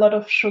you eat a lot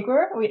of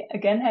sugar. We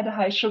again had a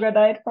high sugar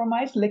diet for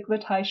mice,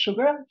 liquid high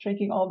sugar,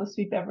 drinking all the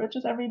sweet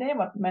beverages every day.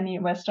 What many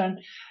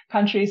Western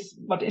countries,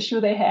 what issue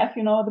they have,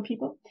 the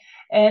people,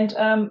 and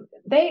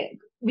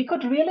we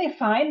could really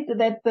find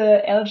that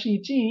the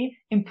LGG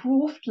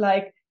improved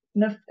like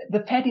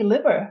the fatty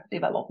liver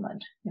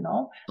development.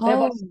 There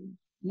was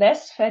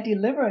less fatty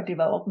liver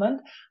development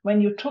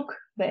when you took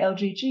the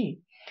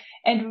LGG.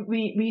 And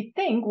we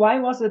think, why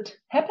was it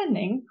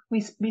happening?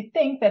 We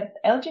think that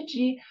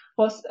LGG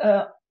was,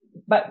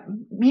 but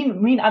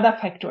mean other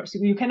factors.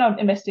 You cannot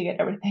investigate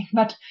everything,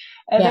 but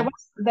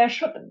there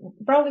should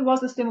probably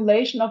was a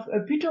stimulation of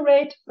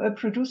butyrate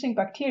producing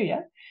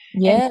bacteria.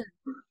 Yeah. And,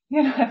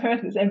 I've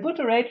heard this. And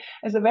butyrate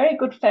is a very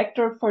good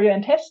factor for your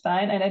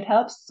intestine, and it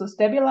helps to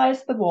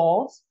stabilize the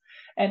walls.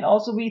 And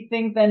also we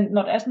think then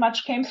not as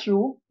much came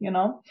through,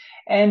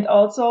 and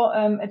also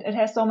it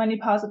has so many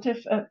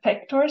positive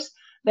factors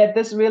that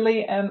this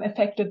really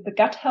affected the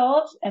gut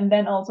health, and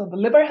then also the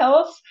liver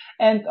health,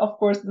 and of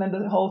course then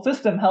the whole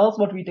system health,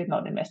 what we did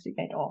not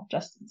investigate all,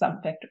 just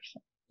some factors.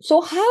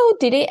 So how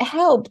did it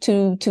help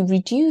to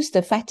reduce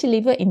the fatty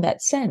liver in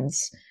that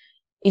sense?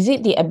 Is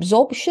it the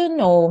absorption,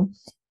 or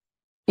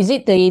is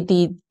it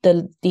the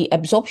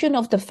absorption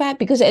of the fat?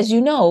 Because as you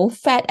know,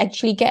 fat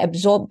actually get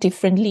absorbed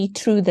differently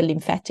through the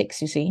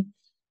lymphatics, you see.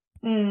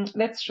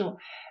 That's true.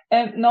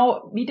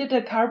 No, we did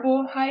a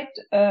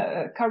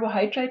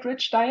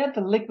carbohydrate-rich diet,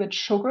 the liquid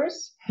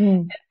sugars.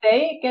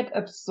 They get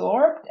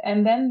absorbed,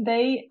 and then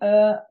they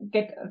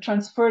get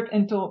transferred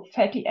into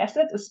fatty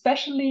acids,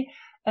 especially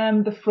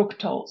the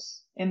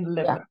fructose in the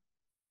liver.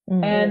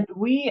 And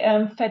we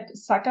fed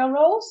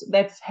saccharose,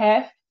 it's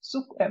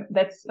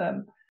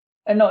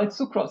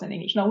sucrose in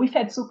English. No, we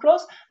fed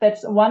sucrose,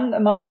 that's one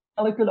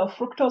molecule of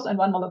fructose and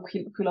one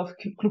molecule of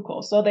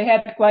glucose. So they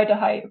had quite a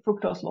high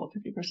fructose load,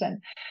 50%.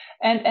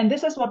 And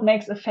this is what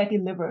makes a fatty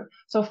liver.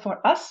 So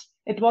for us,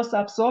 it was the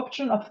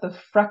absorption of the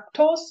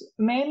fructose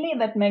mainly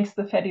that makes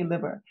the fatty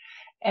liver.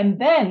 And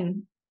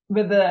then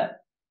with the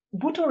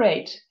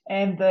butyrate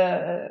and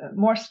the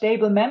more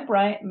stable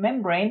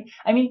membrane,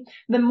 I mean,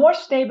 the more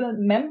stable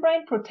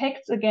membrane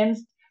protects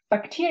against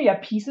bacteria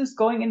pieces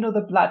going into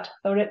the blood,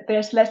 so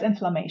there's less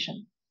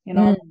inflammation,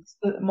 it's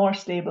the more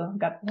stable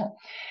gut wall.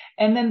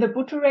 And then the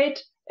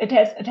butyrate, it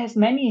has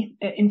many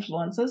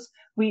influences.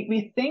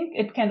 We think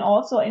it can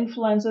also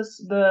influences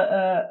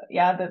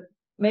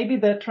maybe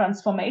the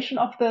transformation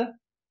of the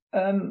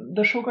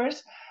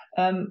sugars,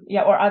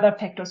 or other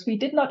factors. We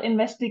did not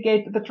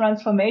investigate the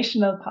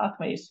transformational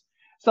pathways.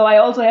 So I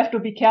also have to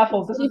be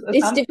careful.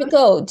 It's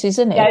difficult,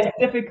 isn't it? Yeah, it's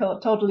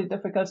difficult, totally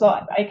difficult. So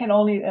I can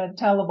only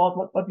tell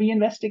about what we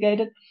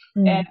investigated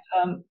and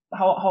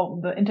how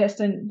the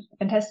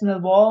intestinal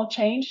wall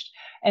changed,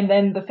 and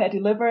then the fatty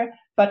liver.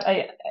 But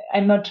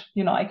I'm not,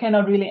 I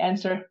cannot really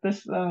answer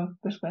this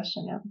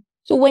question. Yeah.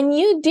 So when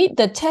you did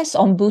the test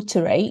on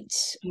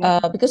butyrate,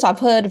 because I've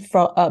heard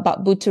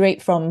about butyrate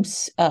from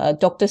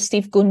Dr.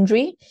 Steve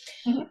Gundry,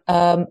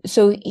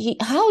 so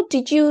how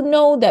did you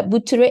know that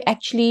butyrate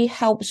actually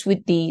helps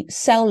with the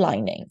cell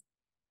lining?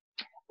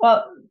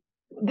 Well,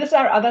 these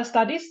are other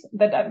studies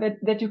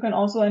that you can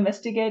also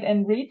investigate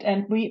and read,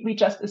 and we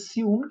just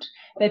assumed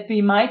that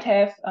we might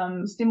have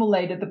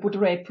stimulated the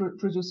butyrate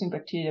producing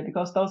bacteria,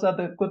 because those are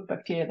the good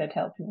bacteria that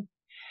help you.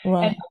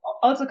 Right. And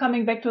also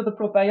coming back to the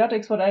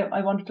probiotics, what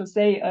I wanted to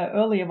say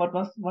earlier, what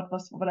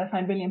I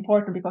find really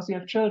important, because you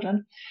have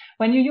children,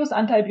 when you use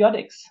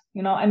antibiotics,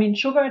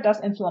 sugar does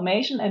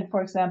inflammation and,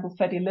 for example,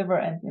 fatty liver,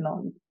 and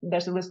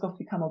there's a risk of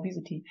become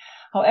obesity.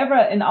 However,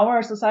 in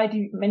our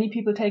society, many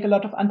people take a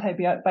lot of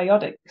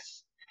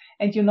antibiotics,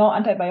 and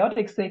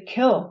antibiotics, they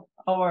kill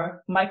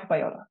our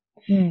microbiota.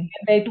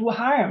 They do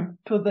harm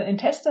to the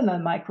intestinal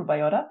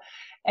microbiota.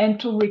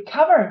 And to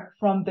recover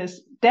from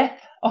this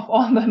death of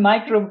all the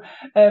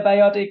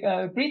microbiotic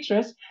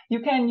creatures, you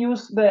can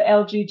use the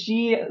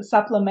LGG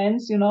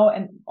supplements,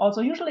 and also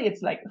usually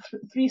it's like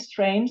 3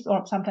 strains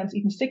or sometimes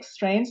even 6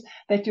 strains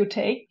that you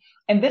take.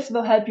 And this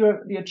will help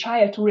your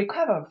child to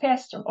recover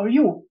faster, or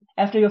you.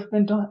 after you've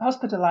been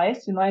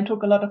hospitalized, and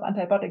took a lot of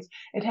antibiotics,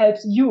 it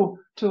helps you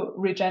to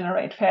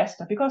regenerate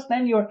faster, because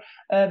then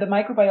the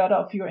microbiota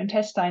of your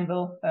intestine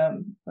will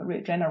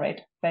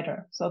regenerate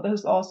better. So this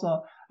is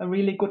also a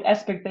really good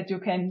aspect that you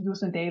can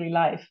use in daily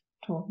life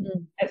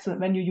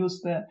when you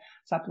use the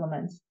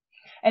supplements.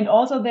 And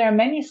also there are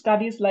many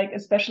studies, like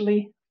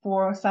especially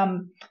for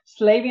some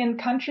Slavian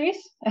countries,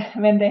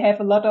 when they have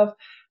a lot of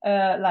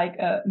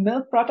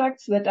milk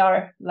products that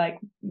are like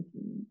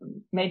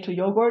made to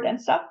yogurt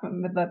and stuff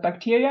with the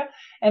bacteria,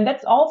 and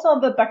that's also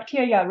the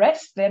bacteria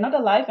rest. They're not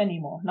alive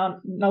anymore.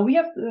 Now we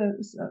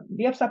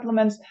have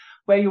supplements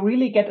where you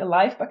really get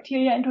alive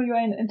bacteria into your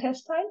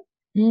intestine.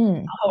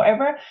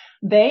 However,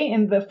 they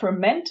in the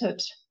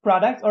fermented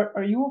products, or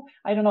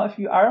I don't know if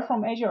you are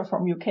from Asia or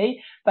from UK,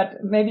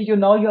 but maybe you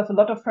have a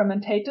lot of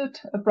fermented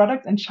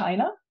products in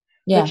China,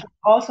 which are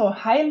also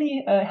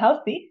highly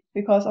healthy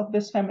because of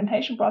this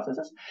fermentation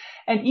processes.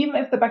 And even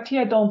if the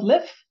bacteria don't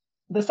live,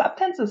 the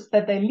substances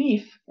that they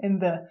leave in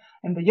the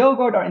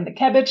yogurt or in the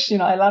cabbage,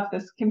 I love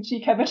this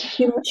kimchi cabbage.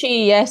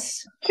 Kimchi,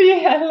 yes.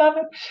 I love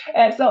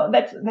it. So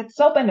that's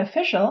so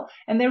beneficial.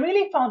 And they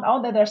really found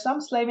out that there are some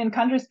Slavian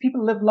countries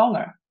people live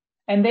longer.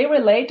 And they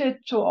relate it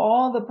to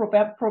all the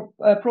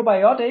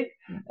probiotic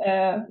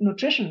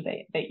nutrition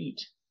they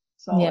eat.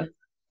 So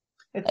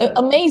it's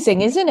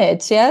amazing, isn't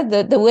it? Yeah,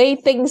 the way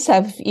things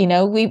have,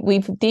 we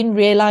didn't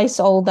realize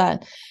all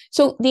that.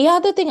 So the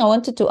other thing I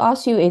wanted to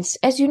ask you is,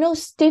 as you know,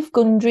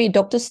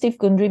 Dr. Steve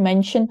Gundry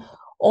mentioned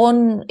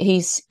on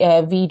his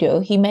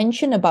video, he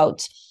mentioned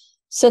about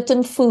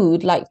certain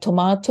food like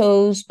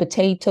tomatoes,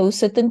 potatoes,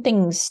 certain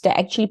things that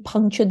actually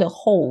puncture the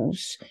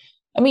holes.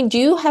 I mean, do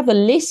you have a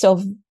list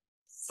of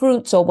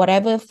fruits or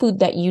whatever food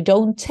that you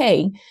don't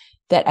take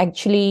that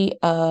actually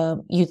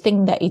you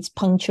think that it's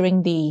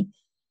puncturing the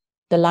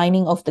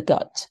lining of the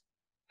gut?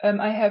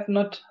 I have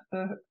not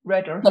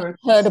read or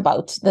heard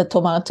about the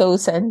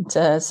tomatoes and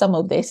some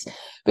of this,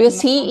 because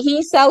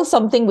he sells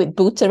something with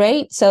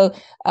butyrate. So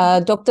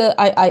doctor,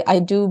 I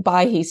do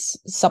buy his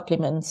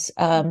supplements.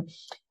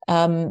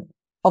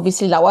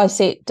 Obviously, like I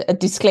said, a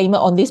disclaimer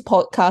on this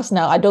podcast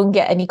now, I don't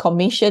get any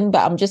commission,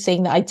 but I'm just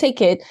saying that I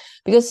take it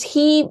because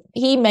he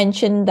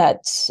mentioned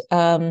that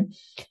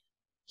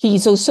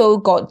he's also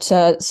got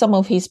some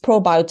of his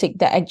probiotic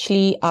that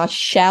actually are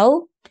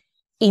shell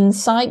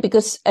inside,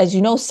 because as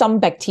you know, some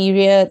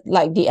bacteria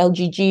like the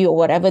LGG or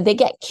whatever, they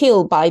get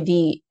killed by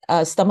the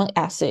stomach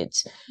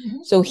acids.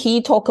 So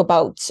he talked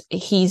about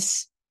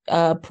his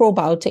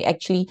probiotic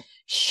actually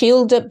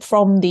shielded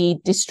from the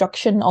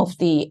destruction of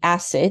the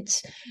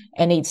acids,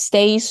 and it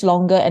stays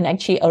longer and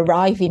actually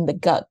arrive in the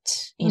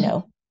gut,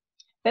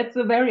 That's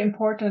a very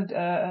important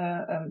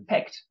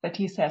fact that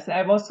he says.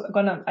 I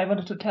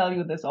wanted to tell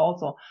you this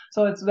also.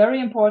 So it's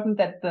very important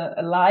that the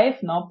alive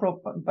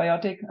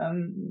probiotic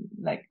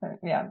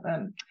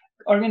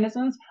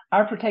organisms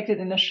are protected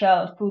in the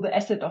shell through the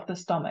acid of the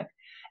stomach,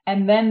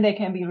 and then they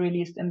can be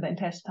released in the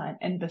intestine.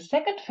 And the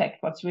second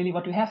fact, what we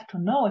have to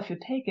know if you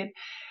take it,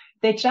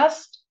 they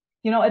just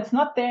it's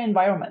not their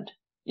environment.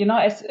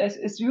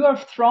 As you are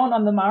thrown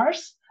on the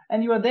Mars,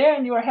 and you are there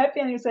and you are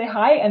happy and you say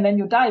hi, and then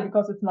you die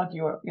because it's not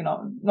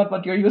not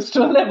what you're used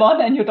to live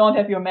on, and you don't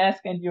have your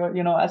mask and your,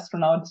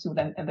 astronaut suit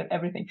and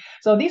everything.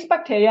 So these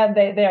bacteria,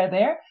 they are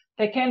there.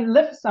 They can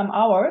live some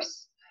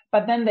hours,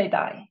 but then they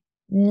die.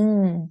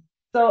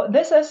 So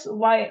this is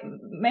why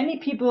many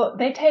people,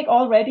 they take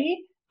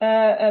already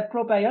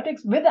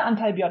probiotics with the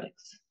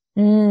antibiotics.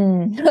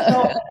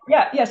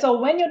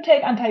 So when you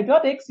take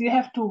antibiotics, you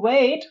have to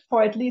wait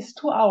for at least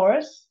 2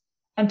 hours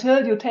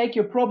until you take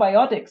your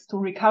probiotics to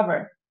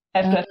recover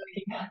after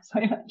so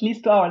at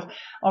least 2 hours.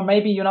 Or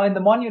maybe, in the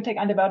morning you take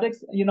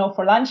antibiotics,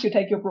 for lunch you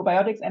take your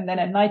probiotics, and then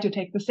at night you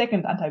take the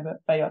second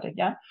antibiotic.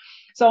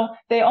 So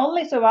they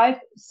only survive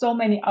so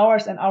many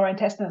hours in our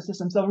intestinal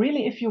system. So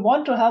really, if you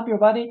want to help your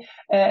body,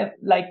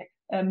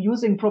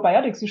 using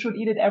probiotics, you should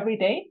eat it every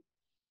day,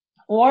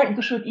 or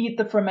you should eat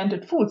the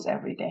fermented foods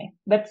every day.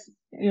 That's,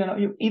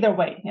 either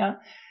way.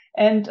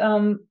 And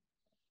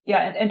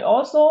and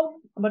also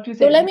what you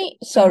say.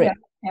 So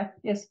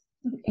Yes.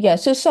 Yeah,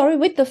 so sorry,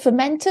 with the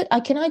fermented,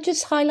 can I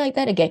just highlight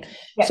that again?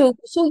 Yeah.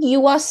 So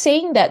you are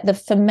saying that the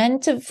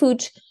fermented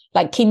food,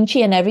 like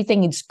kimchi and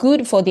everything, it's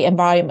good for the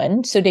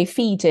environment, so they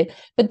feed it.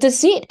 But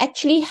does it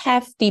actually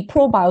have the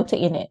probiotic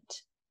in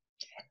it?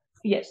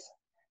 Yes,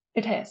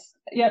 it has.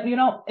 Yeah,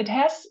 it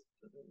has.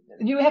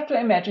 You have to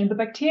imagine the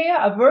bacteria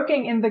are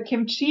working in the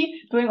kimchi,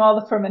 doing all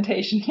the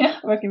fermentation.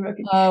 Working.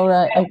 Oh,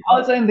 right. And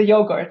also in the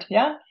yogurt.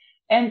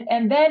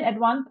 And then at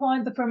one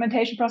point the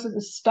fermentation process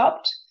is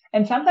stopped.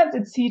 And sometimes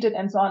it's heated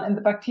and so on, and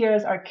the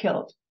bacteria are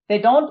killed. They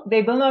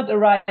will not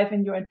arrive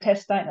in your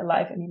intestine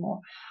alive anymore.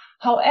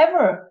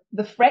 However,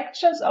 the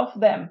fractions of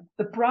them,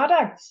 the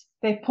products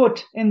they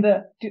put in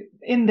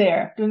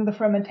there during the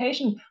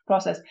fermentation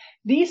process,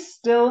 these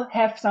still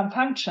have some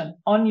function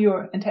on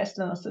your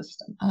intestinal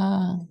system.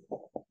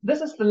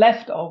 This is the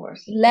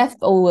leftovers.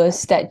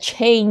 Leftovers that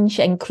change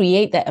and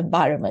create that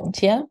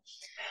environment, yeah?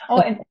 Oh,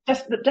 and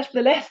just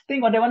the last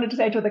thing, what I wanted to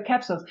say to the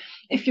capsules.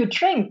 If you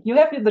drink, you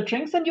have the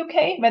drinks in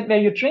UK where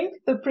you drink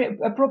the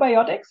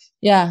probiotics.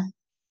 Yeah.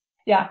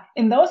 Yeah,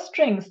 in those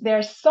drinks,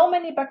 there's so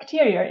many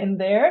bacteria in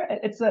there.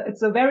 It's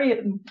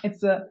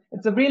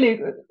a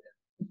really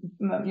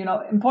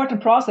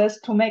important process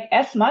to make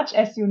as much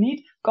as you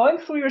need going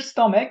through your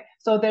stomach.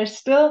 So there's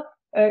still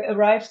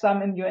arrives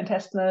some in your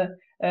intestinal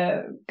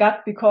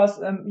gut,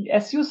 because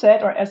as you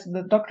said, or as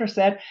the doctor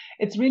said,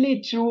 it's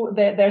really true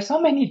that there's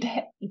so many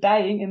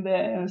dying in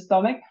the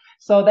stomach.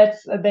 So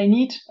they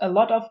need a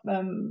lot of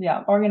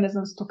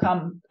organisms to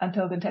come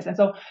until the intestine.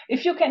 So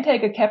if you can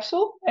take a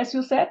capsule, as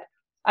you said,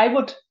 I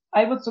would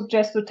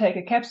suggest to take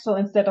a capsule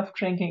instead of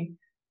drinking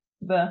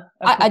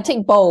I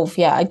take both.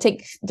 Yeah, I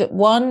take the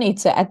one.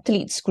 It's an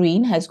athlete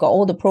screen, has got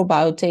all the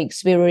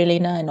probiotics,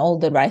 spirulina, and all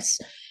the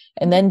rest.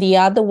 And then the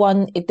other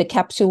one, the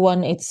capsule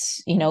one,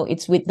 it's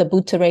it's with the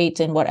butyrate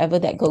and whatever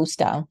that goes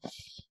down.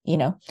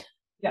 Yeah.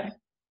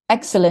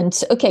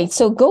 Excellent. Okay,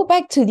 so go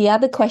back to the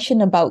other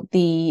question about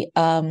the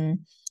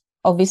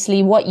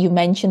obviously what you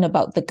mentioned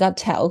about the gut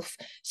health.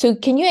 So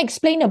can you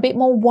explain a bit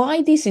more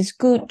why this is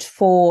good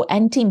for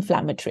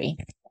anti-inflammatory?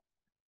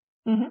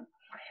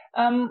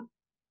 Mm-hmm.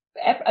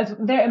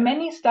 There are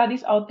many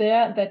studies out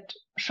there that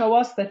show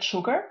us that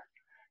sugar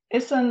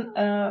is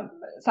a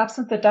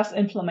substance that does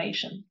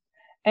inflammation.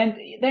 And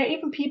there are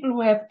even people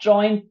who have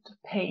joint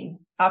pain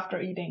after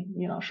eating,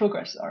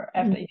 sugars, or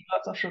after eating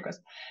lots of sugars.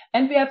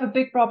 And we have a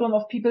big problem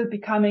of people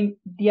becoming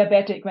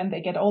diabetic when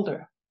they get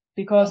older,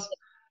 because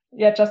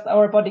just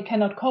our body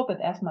cannot cope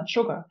with as much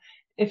sugar.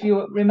 If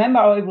you remember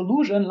our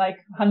evolution, like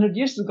 100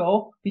 years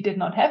ago, we did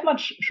not have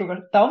much sugar.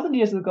 1,000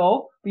 years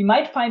ago, we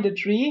might find a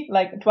tree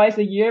like twice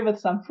a year with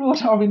some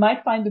fruit, or we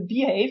might find a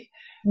beehive,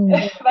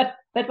 but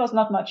that was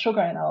not much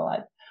sugar in our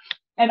life.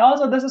 And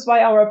also, this is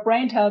why our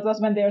brain tells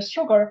us when there's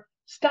sugar,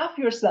 stuff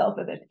yourself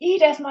with it.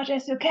 Eat as much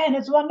as you can.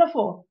 It's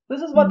wonderful.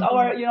 This is what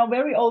our,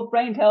 very old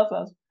brain tells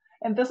us.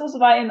 And this is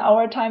why in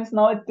our times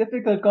now it's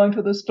difficult going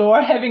to the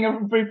store, having a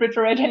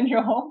refrigerator in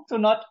your home to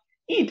not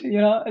eat,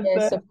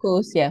 Yes, of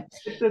course, yeah.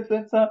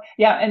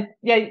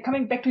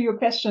 Coming back to your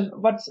question,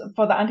 what's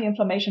for the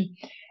anti-inflammation?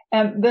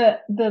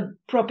 The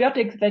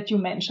probiotics that you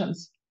mentioned,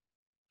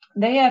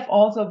 they have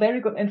also very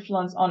good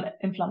influence on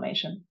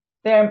inflammation.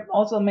 There are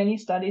also many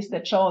studies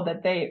that show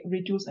that they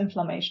reduce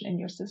inflammation in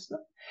your system.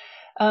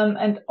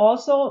 And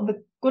also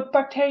the good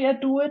bacteria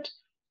do it.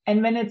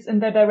 And when it's in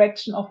the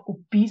direction of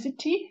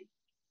obesity,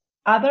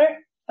 other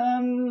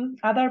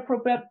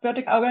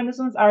probiotic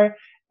organisms are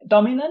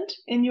dominant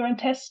in your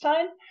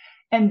intestine.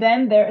 And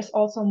then there is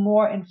also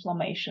more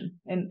inflammation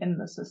in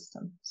the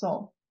system.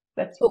 So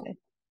that's it.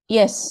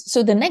 Yes.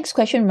 So the next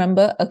question,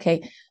 remember,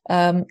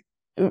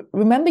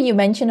 remember you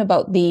mentioned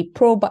about the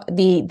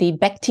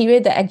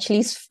bacteria that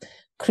actually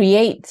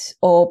create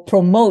or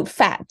promote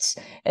fats,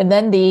 and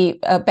then the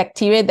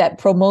bacteria that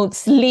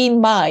promotes lean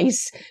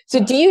mice.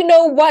 So do you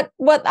know what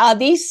are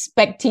these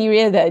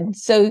bacteria then?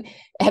 So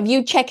have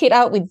you checked it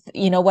out with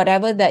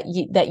whatever that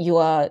you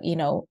are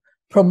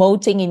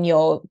promoting in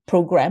your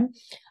program?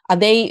 Are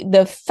they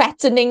the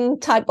fattening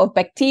type of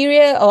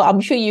bacteria? Or I'm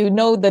sure you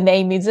know the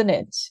name, isn't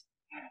it?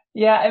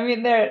 Yeah, I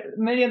mean, there are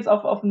millions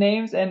of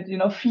names and,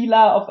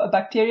 phyla of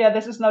bacteria.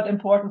 This is not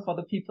important for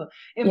the people.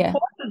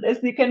 Important is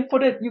you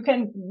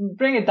can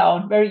bring it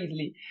down very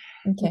easily.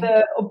 Okay.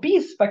 The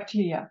obese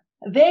bacteria,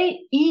 they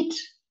eat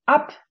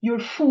up your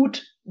food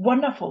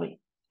wonderfully.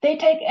 They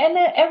take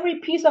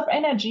every piece of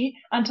energy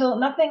until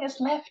nothing is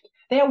left.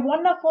 They are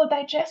wonderful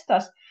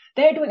digesters.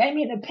 They're doing,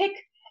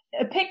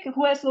 a pig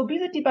who has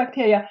obesity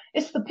bacteria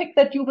is the pig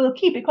that you will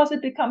keep because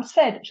it becomes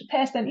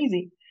fast and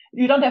easy.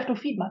 You don't have to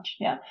feed much,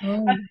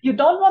 But you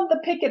don't want the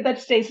pig that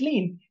stays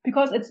lean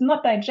because it's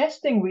not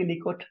digesting really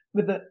good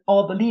with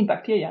all the lean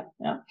bacteria,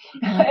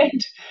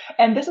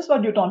 and this is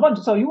what you don't want.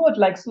 So you would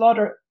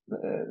slaughter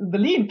the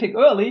lean pig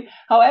early.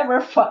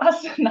 However, for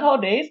us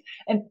nowadays,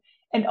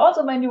 and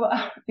also when you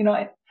are,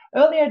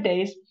 earlier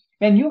days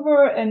when you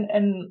were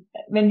in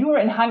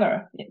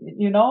hunger,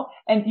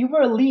 and you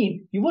were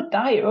lean, you would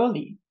die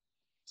early.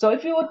 So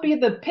if you would be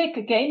the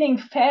pig gaining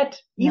fat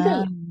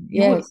easily,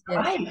 you would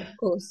thrive. Of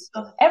course.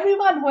 So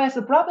everyone who has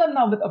a problem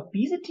now with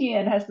obesity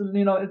and has,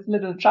 it's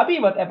little chubby,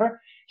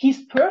 whatever,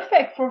 he's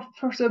perfect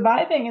for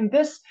surviving in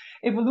this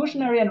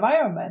evolutionary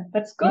environment.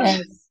 That's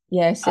good.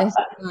 Yes.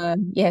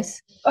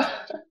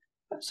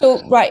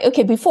 So, right.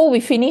 Okay. Before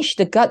we finish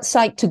the gut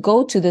side to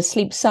go to the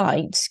sleep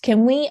side,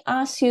 can we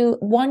ask you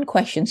one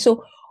question?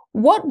 So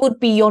what would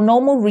be your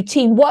normal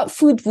routine? What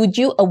food would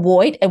you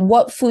avoid and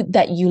what food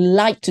that you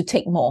like to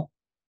take more?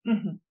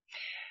 Mm-hmm.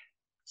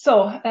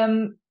 So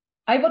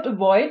I would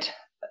avoid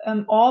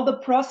all the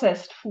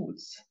processed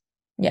foods.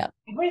 Yeah.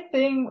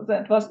 Everything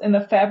that was in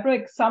the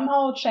fabric,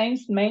 somehow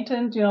changed,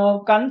 maintained,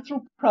 gone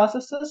through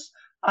processes,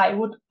 I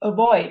would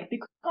avoid,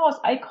 because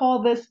I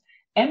call this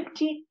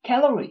empty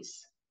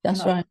calories.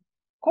 That's right.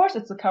 Of course,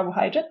 it's a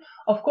carbohydrate.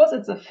 Of course,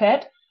 it's a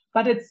fat,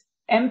 but it's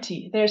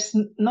empty. There's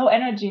no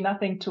energy,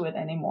 nothing to it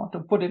anymore, to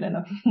put it in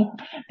a more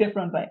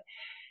different way.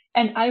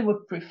 And I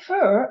would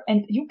prefer,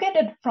 and you get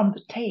it from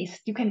the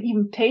taste, you can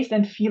even taste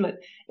and feel it.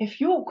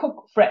 If you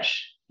cook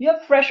fresh, you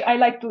have fresh, I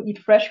like to eat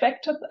fresh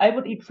vegetables. I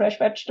would eat fresh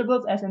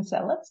vegetables as in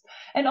salads,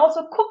 and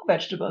also cook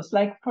vegetables,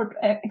 like for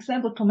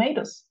example,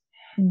 tomatoes.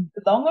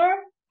 The longer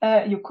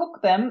you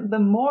cook them, the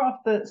more of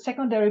the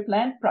secondary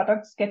plant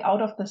products get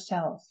out of the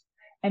cells.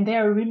 And they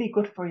are really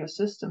good for your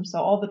system. So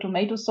all the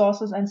tomato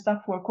sauces and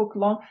stuff were cooked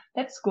long,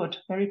 that's good,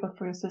 very good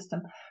for your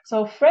system.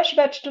 So fresh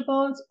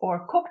vegetables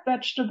or cooked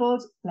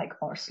vegetables, like,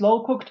 or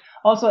slow cooked.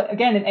 Also,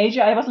 again, in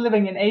Asia, I was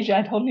living in Asia,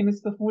 I totally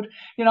miss the food.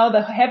 You know,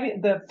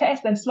 the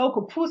fast and slow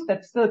cooked foods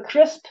that's still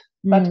crisp,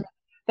 but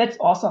that's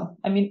awesome.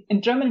 I mean,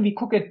 in Germany, we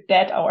cook it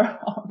dead, our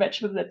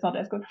vegetables, that's not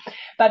as good.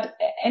 But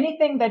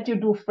anything that you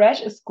do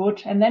fresh is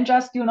good. And then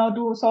just, you know,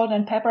 do salt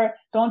and pepper.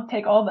 Don't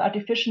take all the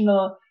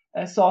artificial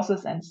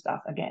sauces and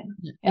stuff again.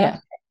 Yeah.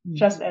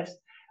 Just as,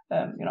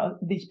 you know,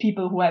 these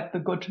people who have the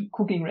good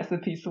cooking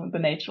recipes, the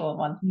natural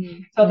one.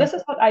 So this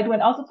is what I do.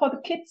 And also for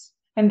the kids,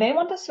 when they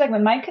want to snack,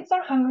 when my kids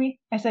are hungry,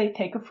 I say,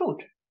 take a fruit.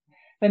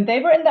 When they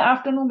were in the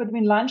afternoon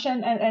between lunch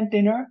and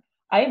dinner,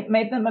 I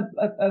made them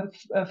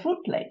a fruit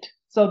plate.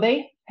 So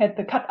they had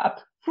the cut up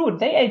fruit.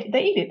 They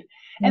eat it.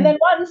 And then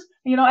once,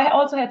 you know, I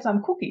also had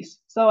some cookies.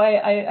 So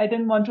I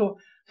didn't want to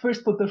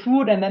first put the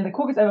fruit and then the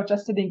cookies. I was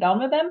just sitting down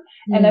with them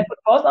and I put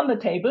both on the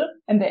table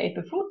and they ate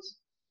the fruits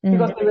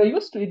because they were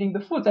used to eating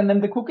the fruits. And then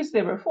the cookies,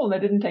 they were full. They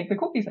didn't take the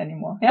cookies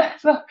anymore. Yeah.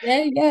 So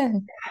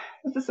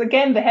this is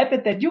again the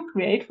habit that you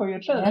create for your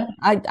children.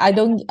 I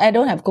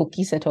don't have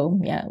cookies at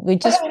home. Yeah. We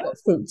just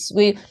fruits.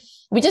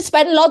 We just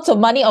spend lots of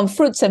money on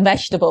fruits and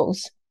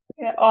vegetables.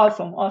 Yeah,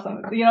 awesome.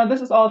 You know,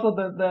 this is also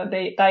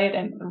the diet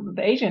and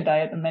the Asian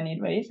diet in many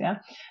ways. Yeah.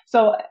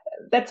 So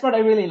that's what I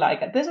really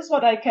like. This is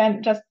what I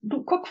can just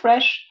do, cook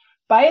fresh,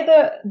 buy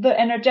the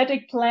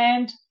energetic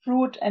plant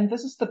fruit, and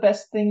this is the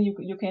best thing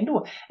you can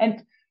do.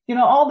 And you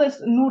know, all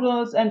this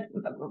noodles and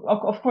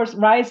of course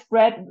rice,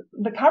 bread,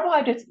 the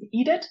carbohydrates,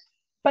 eat it,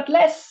 but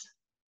less.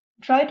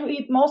 Try to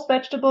eat most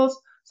vegetables,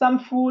 some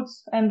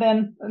fruits, and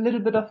then a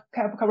little bit of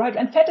carbohydrate.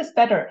 And fat is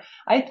better.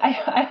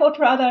 I would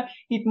rather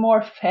eat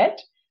more fat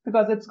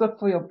because it's good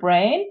for your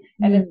brain,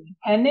 and it's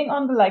depending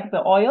on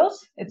the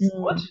oils, it's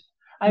good.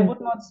 I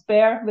would not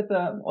spare with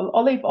the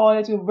olive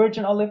oils, your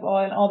virgin olive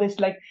oil, and all this,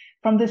 like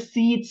from the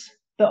seeds,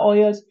 the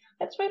oils.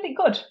 That's really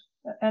good.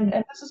 And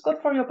this is good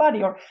for your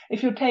body. Or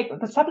if you take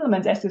the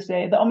supplements, as you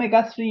say, the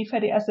omega-3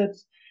 fatty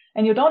acids,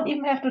 and you don't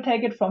even have to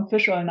take it from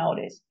fish oil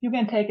nowadays. You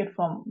can take it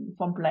from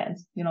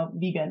plants, you know,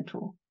 vegan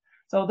too.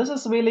 So this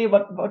is really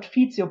what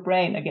feeds your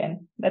brain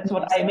again. That's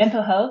what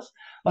mental health,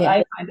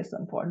 I find is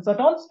important. So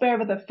don't spare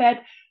with the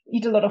fat,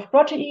 eat a lot of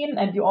protein,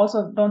 and you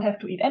also don't have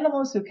to eat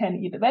animals. You can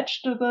eat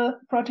vegetable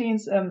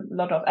proteins,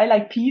 I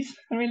like peas,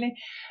 really.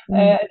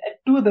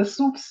 Do the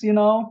soups, you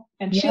know,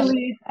 and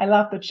chili. I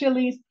love the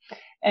chilies,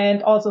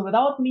 and also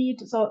without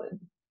meat. So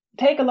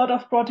take a lot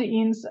of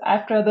proteins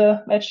after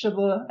the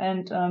vegetable,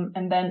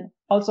 and then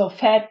also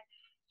fat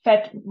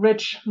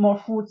rich, more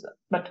foods,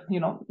 but you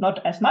know,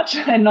 not as much,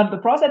 and not the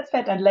processed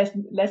fat, and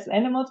less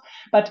animals.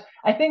 But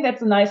I think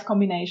that's a nice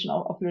combination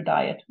of your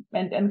diet,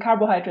 and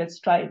carbohydrates,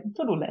 try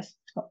to do less.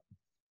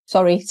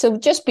 Sorry. So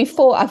just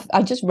before,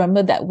 I just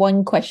remember that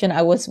one question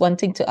I was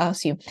wanting to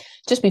ask you,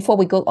 just before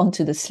we go on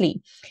to the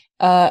sleep.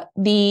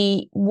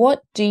 What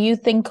do you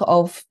think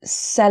of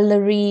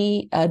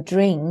celery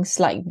drinks,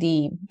 like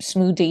the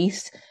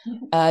smoothies?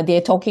 They're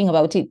talking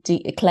about it,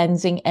 the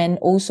cleansing, and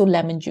also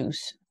lemon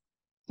juice.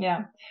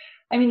 Yeah.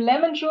 I mean,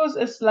 lemon juice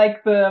is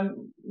like the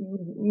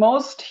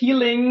most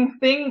healing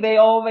thing. They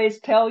always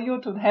tell you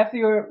to have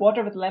your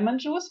water with lemon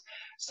juice.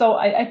 So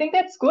I think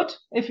that's good.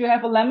 If you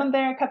have a lemon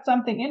there, cut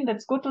something in,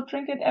 that's good to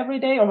drink it every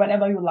day or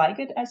whenever you like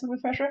it as a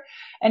refresher.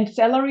 And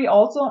celery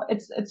also,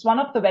 it's one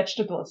of the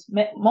vegetables.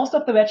 Most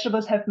of the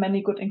vegetables have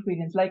many good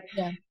ingredients. Like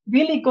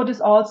really good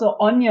is also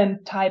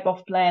onion type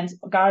of plants,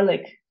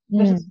 garlic.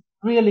 This is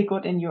really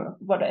good in your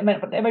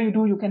whatever you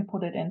do, you can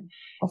put it in.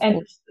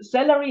 And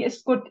celery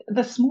is good.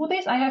 The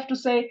smoothies, I have to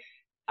say,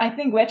 I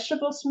think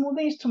vegetable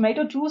smoothies,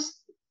 tomato juice,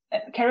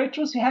 carrot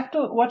juice, you have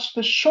to watch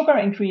the sugar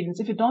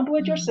ingredients. If you don't do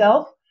it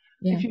yourself,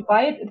 if you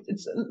buy it,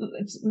 it's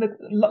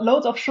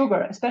loads of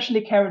sugar,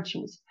 especially carrot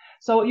juice.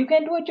 So you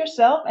can do it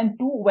yourself and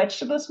do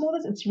vegetable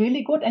smoothies. It's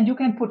really good, and you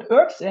can put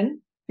herbs in.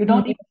 You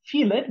don't even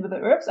feel it with the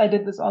herbs. I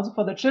did this also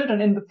for the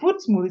children. In the fruit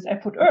smoothies, I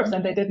put herbs,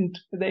 and they didn't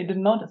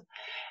notice.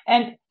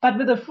 But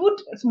with the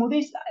fruit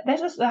smoothies,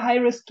 this is a high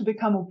risk to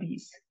become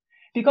obese,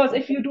 because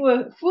if you do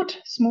a fruit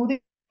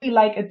smoothie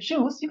like a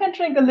juice, you can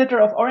drink a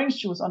liter of orange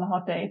juice on a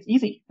hot day. It's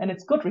easy and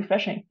it's good,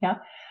 refreshing. Yeah.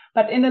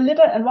 But in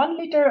 1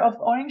 liter of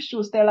orange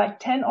juice, there are like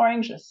 10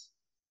 oranges.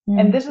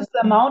 And this is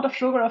the amount of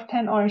sugar of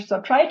 10 oranges. So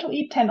try to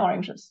eat 10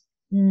 oranges.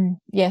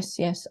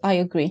 Yes, I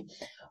agree.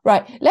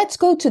 Right. Let's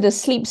go to the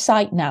sleep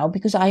side now,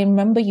 because I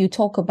remember you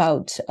talk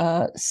about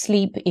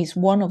sleep is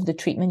one of the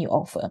treatment you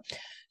offer.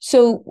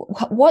 So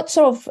what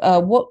sort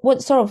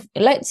of,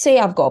 let's say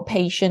I've got a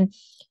patient,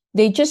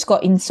 they just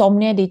got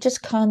insomnia, they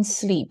just can't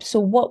sleep. So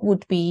what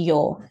would be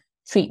your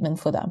treatment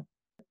for them?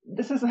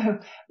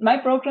 My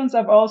programs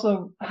are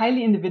also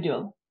highly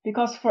individual.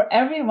 because for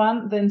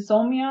everyone, the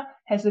insomnia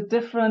has a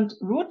different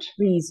root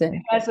reason,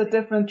 it has a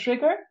different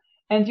trigger,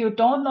 and you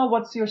don't know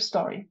what's your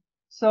story.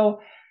 So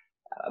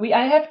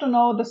I have to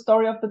know the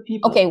story of the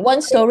people. Okay,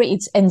 one story,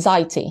 it's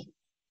anxiety.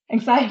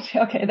 Anxiety.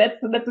 Okay,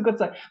 that's a good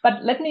story.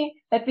 But let me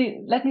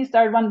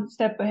start one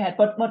step ahead.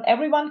 What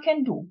everyone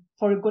can do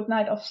for a good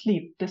night of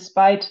sleep,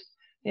 despite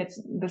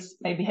this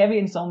maybe heavy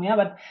insomnia,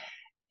 but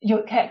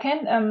you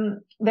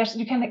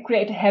can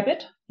create a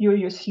habit,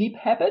 your sleep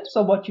habit.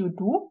 So what you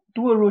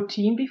do a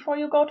routine before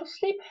you go to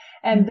sleep,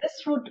 and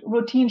this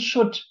routine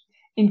should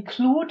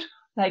include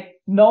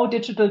like no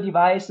digital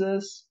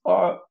devices,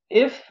 or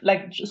if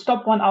like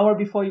stop 1 hour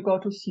before you go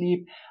to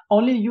sleep,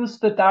 only use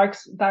the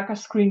darker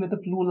screen with the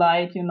blue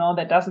light,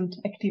 that doesn't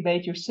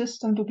activate your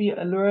system to be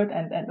alert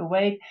and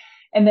awake.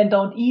 And then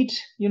don't eat,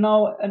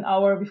 an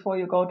hour before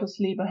you go to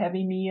sleep, a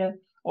heavy meal,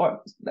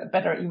 or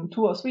better even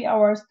 2 or 3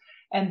 hours.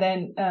 And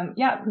then,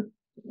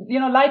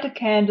 light a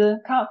candle,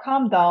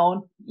 calm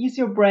down, ease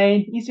your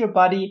brain, ease your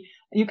body.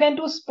 You can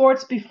do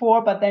sports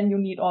before, but then you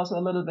need also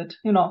a little bit,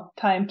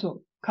 time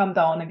to come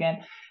down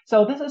again.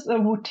 So this is a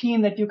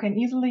routine that you can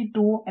easily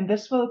do, and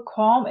this will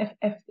calm.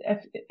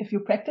 If you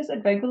practice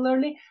it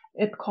regularly,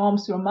 it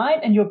calms your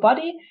mind, and your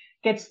body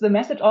gets the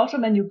message also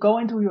when you go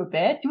into your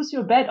bed. Use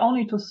your bed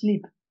only to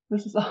sleep.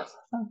 This is also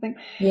something.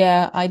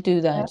 Yeah, I do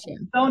that. Yeah.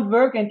 Don't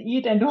work and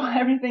eat and do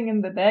everything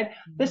in the bed.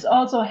 This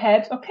also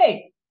helps.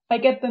 Okay, I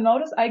get the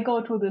notice, I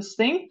go to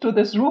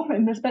this room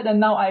in this bed, and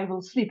now I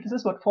will sleep. This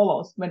is what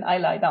follows when I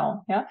lie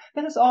down. Yeah,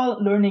 this is all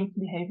learning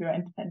behavior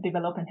and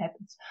developing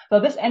habits.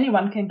 So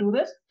anyone can do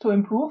this to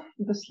improve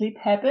the sleep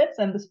habits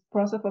and this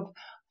process of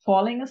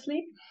falling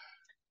asleep.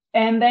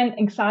 And then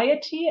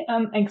anxiety,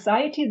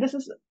 this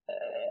is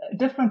a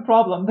different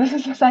problem. This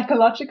is a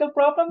psychological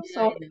problem.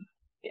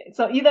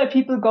 So either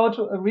people go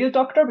to a real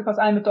doctor, because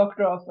I'm a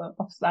doctor of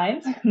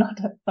science, not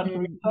a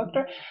real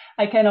doctor.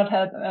 I cannot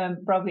help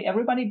probably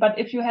everybody. But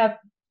if you have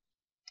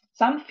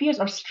some fears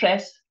or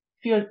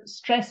fear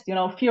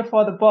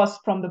for the boss,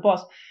 from the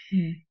boss,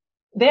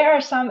 there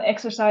are some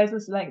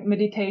exercises like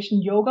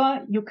meditation,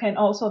 yoga, you can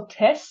also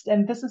test.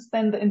 And this is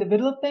then the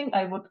individual thing.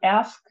 I would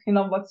ask,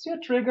 what's your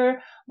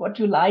trigger? What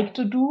you like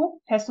to do?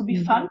 Has to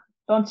be fun.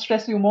 Don't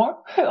stress you more.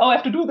 Oh, I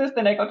have to do this,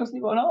 then I go to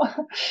sleep. Oh no.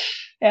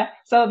 Yeah.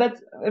 So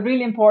that's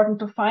really important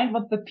to find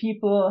what the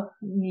people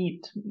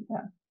need.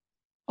 Yeah.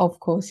 Of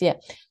course, yeah.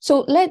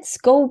 So let's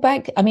go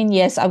back. I mean,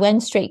 yes, I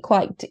went straight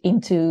quite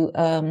into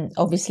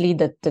obviously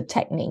the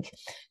technique.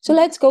 So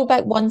let's go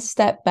back one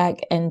step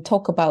back and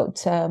talk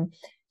about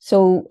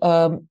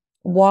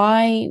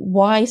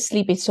why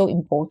sleep is so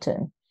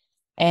important,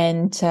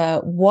 and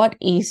what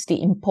is the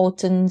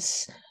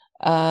importance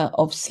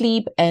of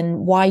sleep,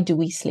 and why do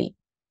we sleep?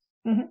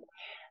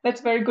 That's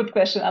a very good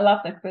question. I love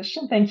that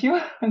question. Thank you.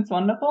 It's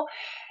wonderful.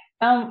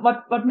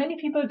 What many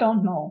people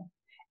don't know,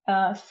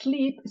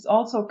 sleep is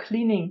also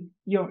cleaning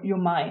your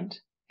mind,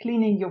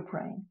 cleaning your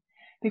brain.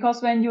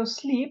 Because when you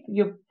sleep,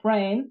 your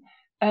brain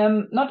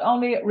not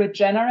only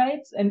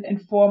regenerates in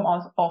form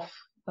of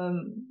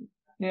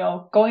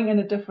going in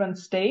a different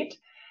state,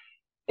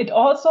 it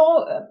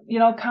also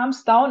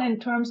calms down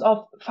in terms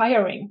of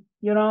firing.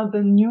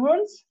 The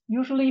neurons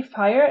usually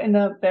fire in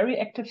a very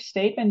active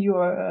state when you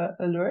are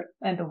alert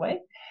and awake.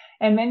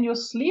 And when you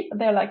sleep,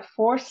 there are like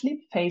 4 sleep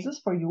phases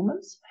for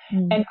humans.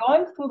 And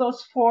going through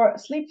those 4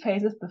 sleep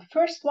phases, the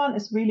first one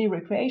is really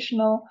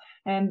recreational.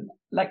 And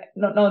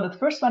the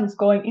first one is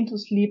going into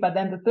sleep, but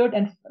then the third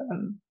and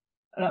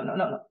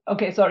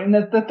Okay, sorry.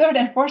 The third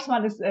and fourth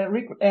one is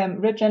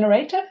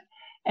regenerative.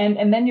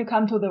 And then you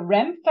come to the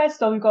REM phase,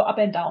 so you go up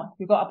and down.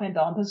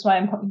 This is why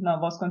I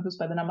was confused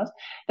by the numbers.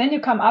 Then you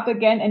come up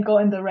again and go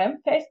in the REM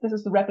phase. This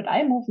is the rapid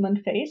eye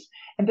movement phase.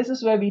 And this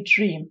is where we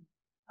dream.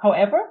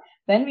 However,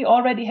 then we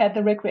already had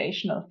the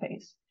recreational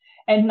phase.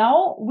 And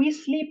now we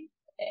sleep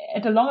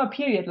at a longer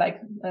period, like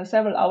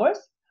several hours.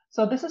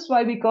 So this is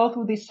why we go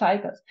through these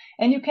cycles.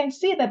 And you can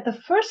see that the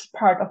first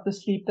part of the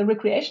sleep, the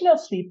recreational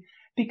sleep,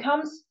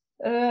 becomes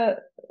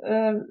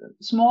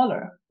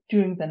smaller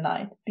during the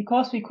night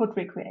because we could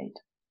recreate.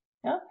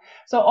 Yeah.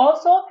 So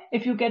also,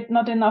 if you get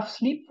not enough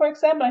sleep, for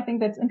example, I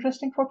think that's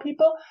interesting for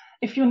people.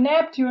 If you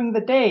nap during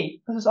the day,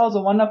 this is also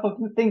a wonderful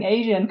thing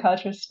Asian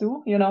cultures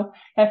do,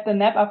 have the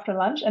nap after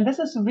lunch. And this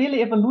is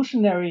really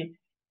evolutionary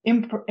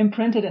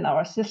imprinted in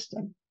our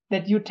system,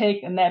 that you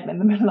take a nap in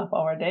the middle of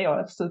our day, or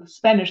it's the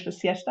Spanish, the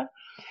siesta.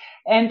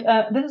 And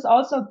this is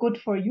also good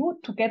for you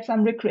to get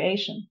some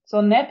recreation. So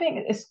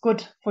napping is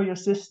good for your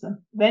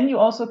system. Then you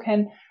also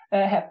can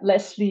have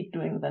less sleep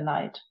during the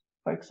night,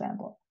 for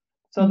example.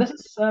 So this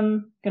is,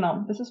 and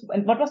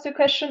what was your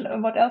question?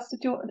 What else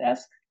did you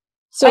ask?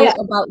 So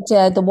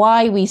about the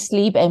why we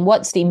sleep and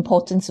what's the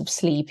importance of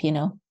sleep,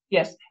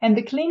 Yes. And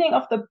the cleaning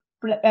of the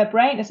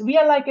brain is, we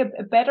are like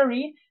a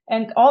battery,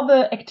 and all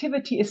the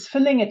activity is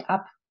filling it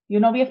up. We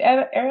have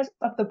areas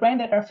of the brain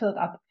that are filled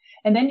up,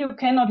 and then you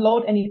cannot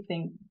load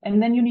anything.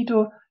 And then you need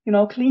to,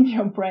 clean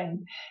your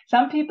brain.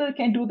 Some people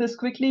can do this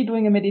quickly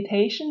doing a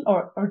meditation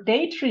or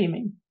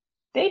daydreaming.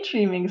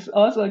 Daydreaming is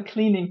also a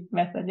cleaning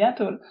method,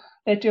 to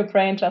let your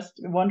brain just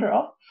wander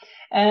off.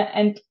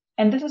 And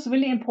this is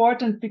really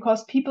important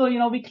because people,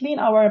 we clean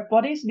our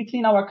bodies, we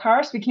clean our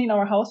cars, we clean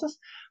our houses,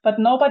 but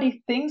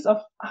nobody thinks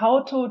of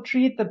how to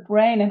treat the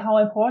brain and how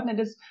important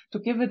it is to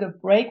give it a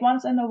break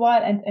once in a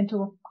while and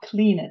to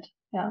clean it,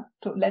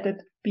 to let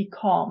it be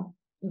calm,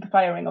 the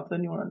firing of the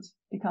neurons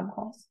become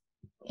calm.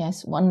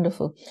 Yes,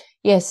 wonderful.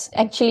 Yes,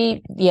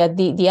 actually,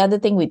 the other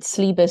thing with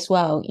sleep as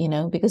well,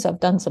 because I've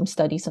done some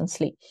studies on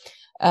sleep.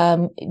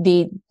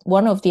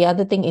 One of the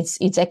other thing is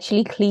it's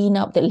actually clean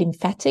up the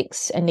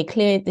lymphatics, and they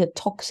clear the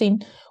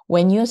toxin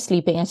when you're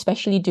sleeping,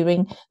 especially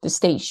during the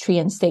stage 3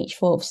 and stage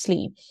 4 of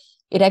sleep.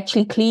 It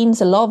actually cleans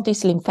a lot of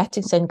these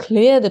lymphatics and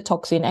clear the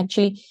toxin.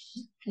 Actually,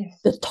 yes.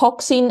 The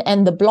toxin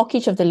and the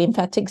blockage of the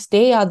lymphatics,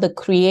 they are the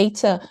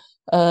creator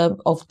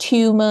of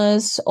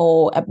tumors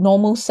or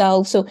abnormal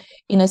cells. So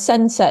in a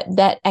sense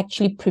that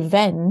actually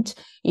prevent,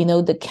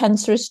 the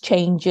cancerous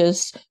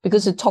changes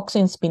because the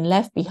toxin's been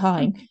left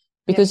behind.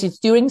 Because it's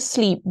during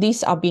sleep,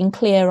 these are being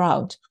cleared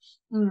out.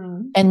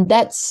 And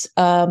that's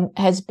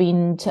has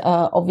been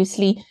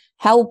obviously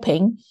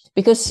helping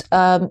because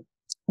I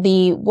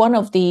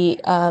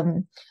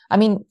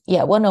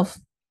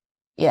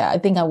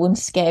think I won't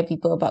scare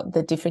people about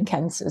the different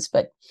cancers,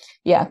 but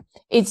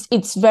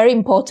it's very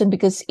important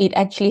because it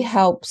actually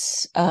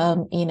helps,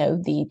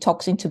 the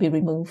toxin to be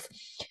removed.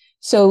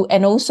 So,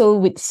 and also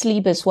with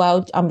sleep as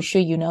well, I'm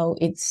sure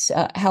it's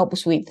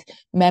helps with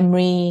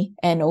memory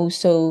and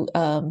also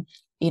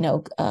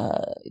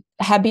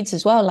habits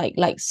as well,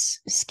 like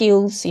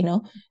skills,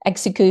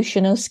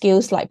 executional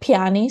skills, like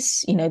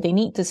pianists, they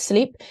need to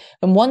sleep.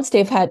 And once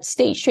they've had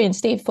stage 3 and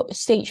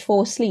stage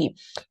 4 sleep,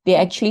 they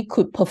actually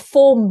could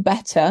perform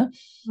better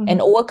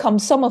and overcome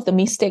some of the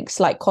mistakes.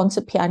 Like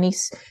concert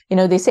pianists,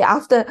 they say,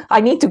 after I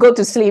need to go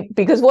to sleep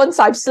because once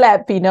I've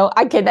slept,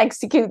 I can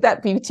execute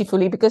that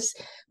beautifully because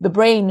the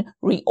brain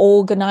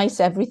reorganize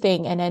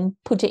everything and then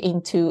put it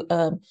into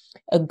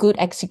a good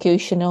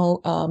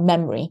executional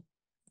memory.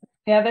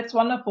 Yeah, that's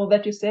wonderful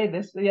that you say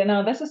this.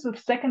 Now this is the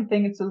second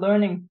thing. It's the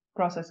learning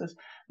processes.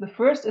 The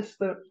first is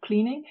the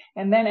cleaning,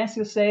 and then, as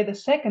you say, the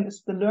second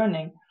is the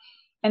learning.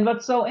 And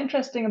what's so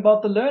interesting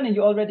about the learning,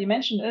 you already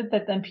mentioned it,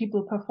 that then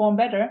people perform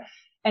better.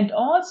 And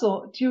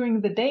also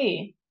during the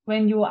day,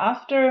 when you,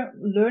 after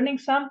learning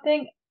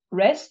something,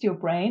 rest your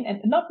brain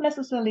and not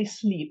necessarily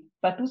sleep,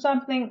 but do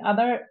something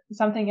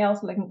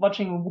else, like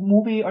watching a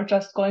movie or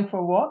just going for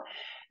a walk,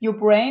 your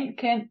brain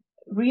can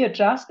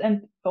readjust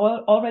and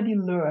already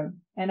learn.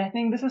 And I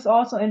think this is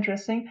also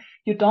interesting.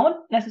 You don't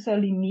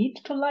necessarily need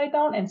to lie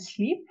down and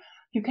sleep.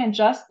 You can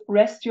just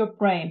rest your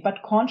brain,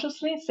 but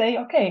consciously say,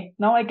 okay,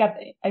 now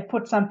I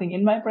put something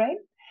in my brain,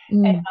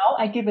 and now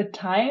I give it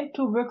time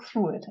to work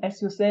through it, as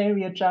you say,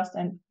 readjust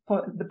and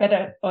for the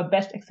better or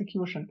best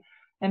execution.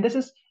 And this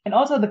is, and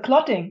also the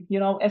clotting,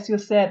 as you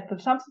said, the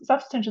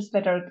substances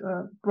that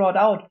are brought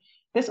out,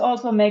 this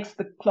also makes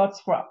the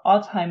clots for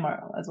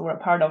Alzheimer, as or a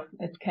part of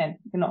it can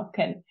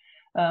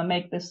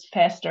make this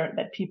faster,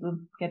 that people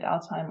get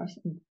Alzheimer's.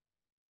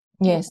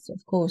 Yes,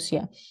 of course,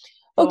 yeah.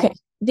 Okay.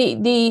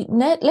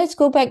 Let's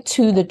go back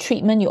to the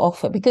treatment you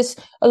offer, because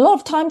a lot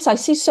of times I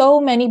see so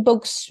many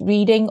books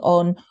reading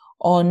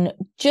on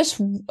just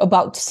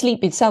about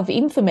sleep itself,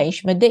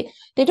 information, but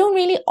they don't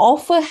really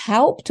offer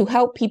help to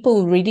help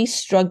people really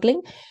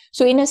struggling.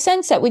 So in a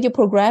sense that with your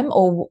program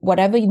or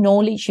whatever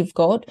knowledge you've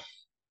got,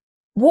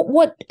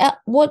 what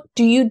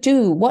do you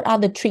do? What are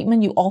the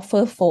treatment you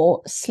offer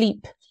for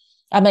sleep?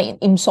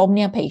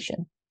 Insomnia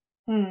patient.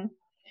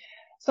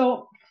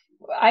 So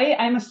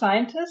I'm a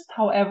scientist.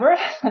 However,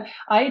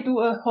 I do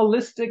a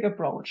holistic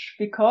approach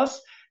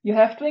because you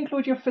have to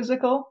include your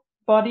physical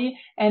body.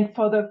 And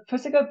for the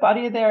physical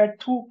body, there are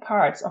two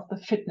parts of the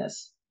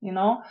fitness.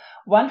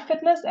 One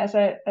fitness, as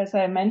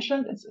I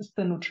mentioned, is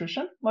the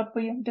nutrition, what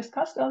we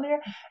discussed earlier,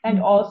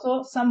 and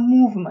also some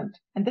movement.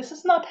 And this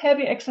is not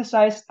heavy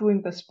exercise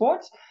doing the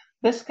sports.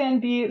 This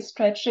can be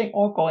stretching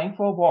or going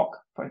for a walk,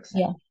 for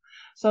example. Yeah.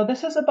 So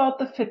this is about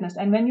the fitness.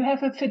 And when you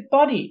have a fit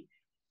body,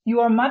 you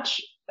are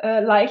much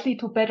likely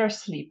to better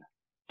sleep,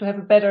 to have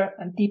a better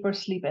and deeper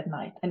sleep at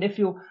night. And if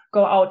you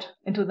go out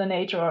into the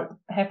nature or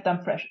have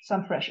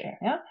some fresh air,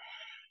 yeah.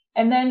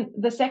 And then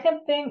the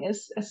second thing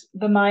is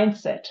the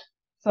mindset.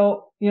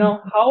 So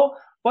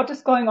what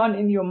is going on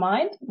in your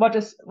mind? What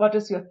is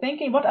your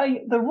thinking? What are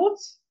the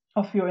roots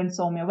of your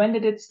insomnia? When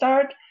did it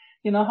start?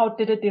 How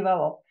did it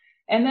develop?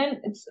 And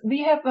then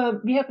we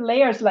have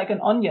layers like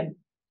an onion.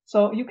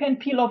 So you can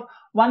peel off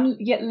one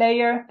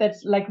layer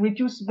that's like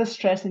reduce the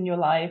stress in your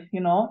life,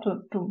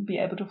 to be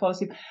able to fall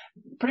asleep.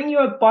 Bring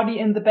your body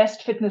in the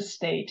best fitness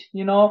state,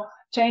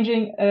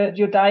 changing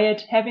your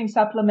diet, having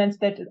supplements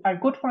that are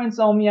good for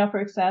insomnia, for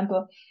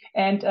example,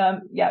 and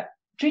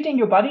treating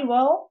your body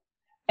well,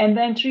 and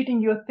then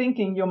treating your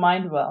thinking, your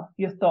mind well,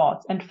 your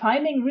thoughts, and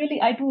finding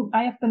really, I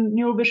have the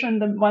neurovision,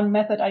 the one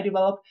method I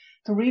developed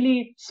to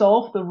really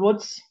solve the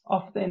roots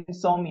of the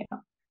insomnia.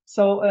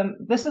 So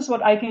this is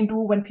what I can do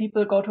when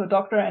people go to a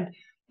doctor and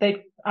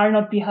they are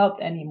not be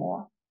helped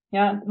anymore.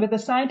 Yeah, with the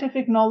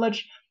scientific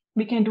knowledge,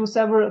 we can do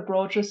several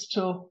approaches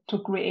to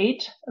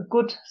create a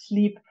good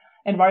sleep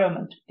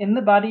environment in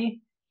the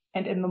body,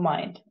 and in the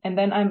mind. And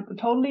then I'm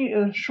totally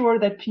sure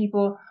that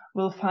people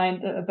will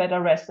find a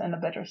better rest and a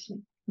better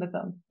sleep with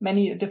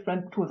many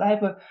different tools. I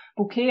have a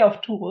bouquet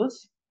of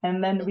tools,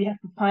 and then we have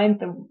to find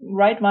the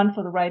right one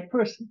for the right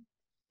person.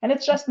 And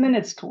it's just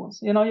minutes tools.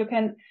 You know, you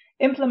can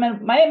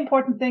implement. My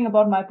important thing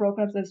about my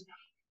programs is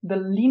the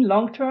lean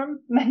long-term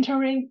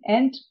mentoring,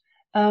 and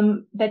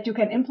that you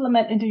can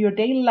implement into your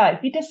daily life.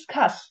 We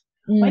discuss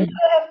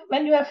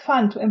when you have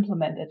fun to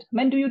implement it.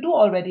 When do you do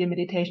already a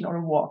meditation or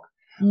a walk?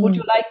 Would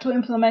you like to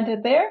implement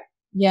it there?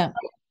 Yeah.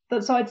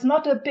 So it's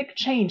not a big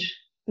change.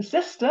 The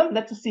system,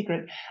 that's a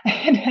secret.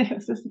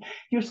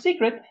 Your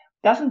secret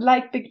doesn't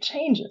like big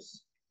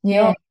changes.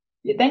 Yeah.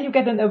 You know, then you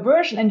get an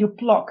aversion and you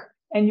block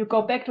and you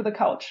go back to the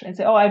couch and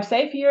say, oh, I'm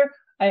safe here.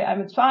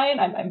 I'm fine.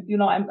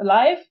 I'm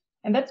alive.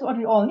 And that's what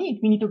we all need.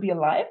 We need to be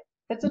alive.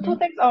 That's the two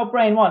things our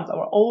brain wants,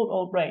 our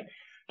old brain,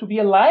 to be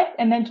alive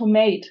and then to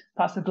mate,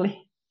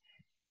 possibly.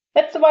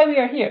 That's why we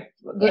are here.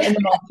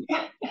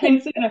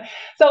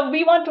 So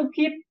we want to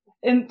keep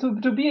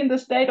to be in the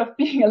state of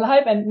being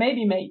alive and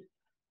maybe mate.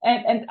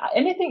 And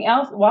anything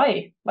else,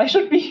 why? Why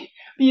should we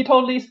be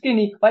totally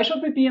skinny? Why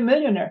should we be a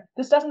millionaire?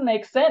 This doesn't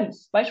make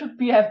sense. Why should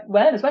we have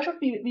wellness? Why should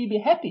we be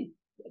happy?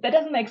 That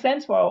doesn't make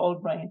sense for our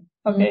old brain.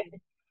 Okay.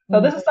 So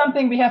this is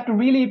something we have to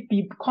really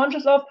be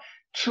conscious of,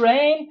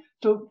 train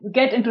to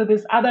get into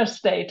this other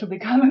state, to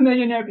become a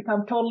millionaire,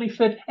 become totally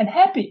fit and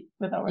happy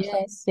with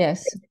ourselves.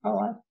 Yes.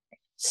 All right.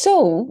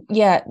 So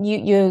yeah,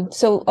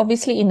 so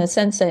obviously in a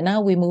sense that now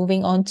we're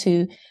moving on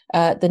to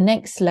the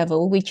next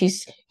level, which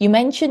is you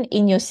mentioned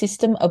in your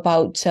system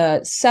about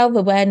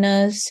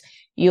self-awareness.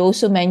 You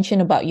also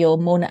mentioned about your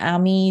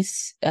Monami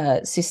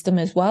system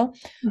as well,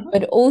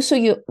 but also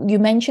you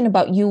mentioned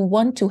about you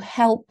want to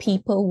help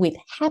people with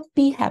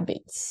happy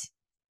habits.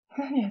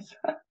 Yes.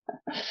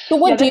 So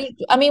what do you?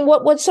 I mean,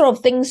 what sort of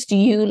things do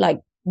you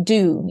like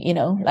do? You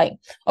know, like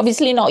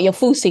obviously not your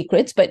full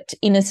secrets, but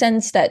in a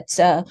sense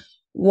that.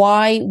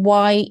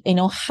 Why, you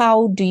know,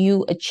 how do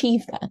you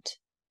achieve that?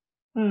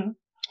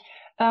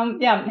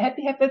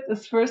 Happy habits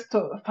is first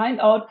to find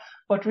out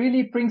what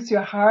really brings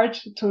your heart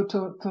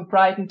to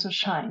brighten, to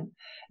shine.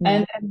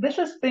 And this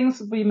is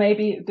things we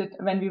maybe did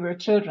when we were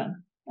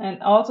children.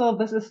 And also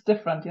this is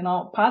different, you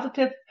know,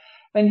 positive,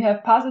 when you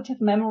have positive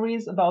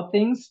memories about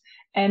things,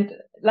 and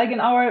like in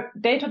our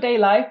day-to-day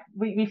life,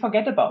 we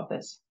forget about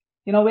this.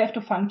 You know, we have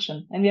to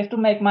function and we have to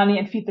make money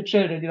and feed the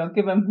children, you know,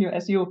 give them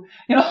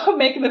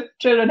make the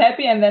children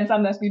happy. And then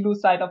sometimes we lose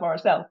sight of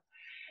ourselves.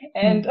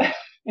 And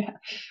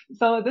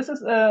so this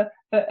is a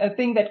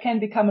thing that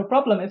can become a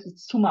problem if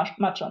it's too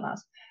much on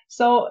us.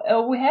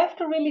 So we have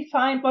to really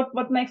find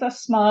what makes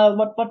us smile,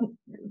 what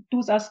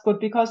does us good,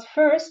 because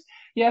first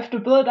you have to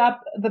build up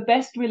the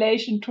best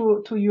relation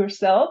to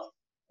yourself,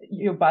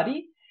 your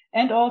body,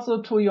 and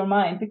also to your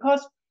mind,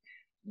 because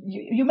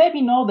you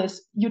maybe know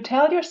this. You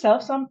tell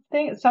yourself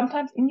something,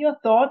 sometimes in your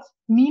thoughts,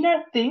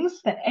 meaner things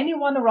than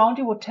anyone around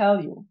you would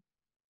tell you.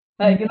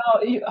 Like, you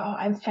know,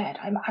 I'm fat,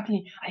 I'm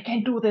ugly, I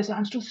can't do this,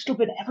 I'm too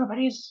stupid,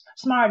 everybody's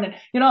smart, and,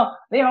 you know,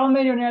 they're all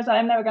millionaires,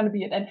 I'm never going to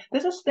be it. And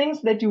this is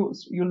things that you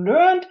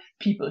learned,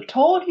 people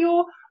told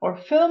you, or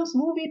films,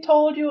 movie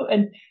told you,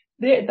 and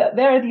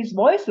there are these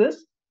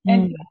voices,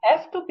 and you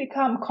have to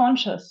become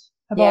conscious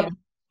about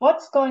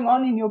what's going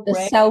on in your brain.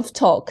 The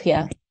self-talk,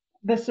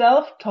 The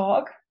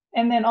self-talk.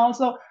 And then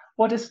also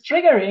what is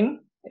triggering,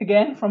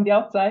 again, from the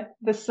outside,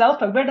 the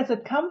self-talk, where does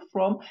it come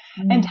from?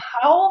 And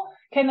how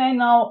can I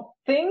now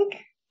think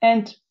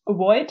and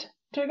avoid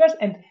triggers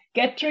and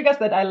get triggers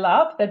that I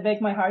love, that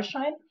make my heart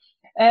shine?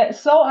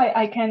 So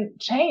I can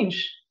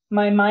change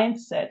my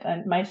mindset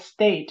and my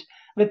state.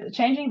 With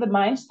changing the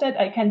mindset,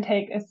 I can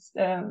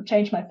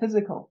change my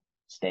physical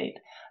state.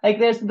 Like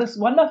there's this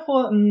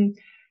wonderful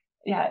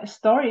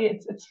story.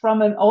 It's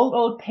from an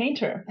old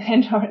painter,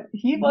 and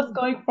he was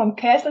going from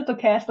castle to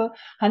castle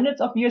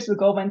hundreds of years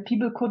ago when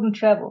people couldn't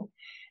travel.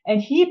 And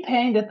he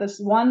painted this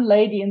one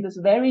lady in this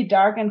very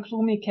dark and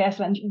gloomy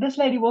castle. And this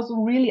lady was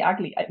really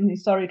ugly. I'm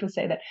sorry to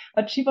say that,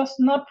 but she was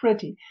not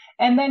pretty.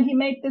 And then he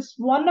made this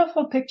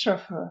wonderful picture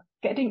of her,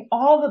 getting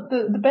all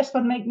the best,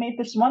 but made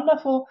this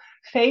wonderful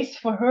face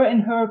for her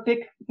in her big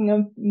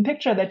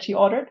picture that she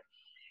ordered.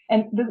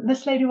 And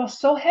this lady was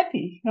so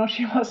happy, you know,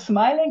 she was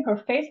smiling,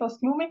 her face was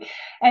gloomy.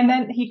 And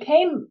then he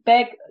came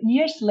back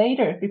years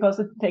later, because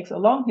it takes so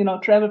long, you know,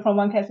 travel from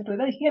one castle to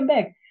another. He came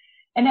back.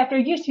 And after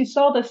years, he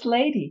saw this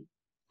lady.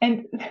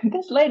 And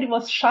this lady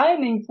was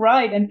shining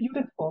bright and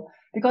beautiful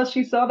because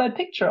she saw that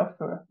picture of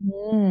her,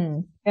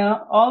 you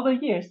know, all the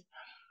years.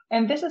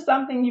 And this is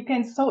something you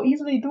can so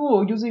easily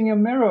do using your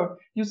mirror,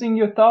 using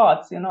your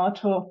thoughts, you know,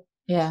 to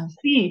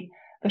see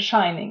the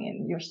shining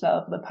in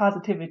yourself, the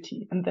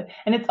positivity, and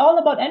it's all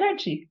about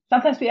energy.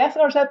 Sometimes we ask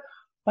ourselves,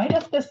 why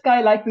does this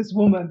guy like this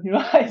woman? You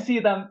know, I see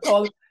them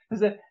all,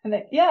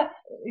 and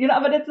you know,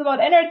 but it's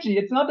about energy.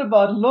 It's not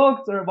about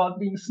looks or about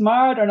being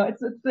smart or no.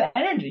 It's the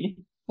energy.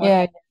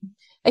 Yeah.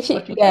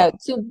 Actually,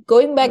 so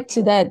going back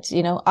to that,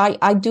 you know,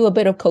 I do a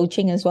bit of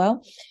coaching as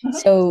well.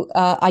 So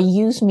I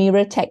use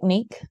mirror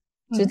technique.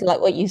 just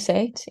like what you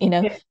said, you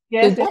know. Yes. So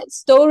Yes. that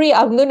story,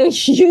 I'm going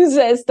to use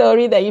that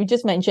story that you've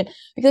just mentioned,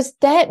 because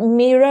that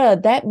mirror,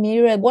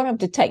 one of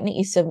the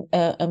techniques is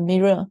a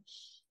mirror,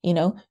 you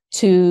know,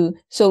 so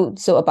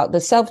about the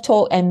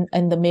self-talk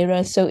and the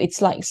mirror. So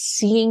it's like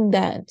seeing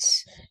that,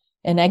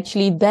 and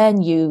actually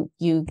then you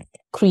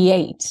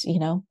create, you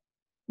know.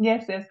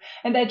 Yes, yes.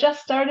 And I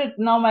just started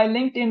now my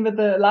LinkedIn with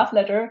the love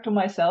letter to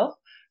myself.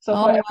 So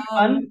for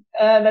everyone,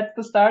 that's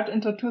the start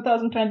into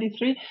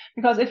 2023.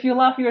 Because if you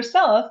love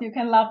yourself, you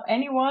can love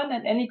anyone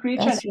and any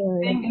creature and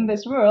anything in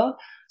this world.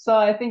 So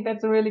I think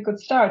that's a really good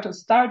start, to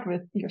start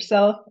with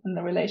yourself and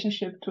the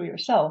relationship to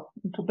yourself,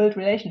 and to build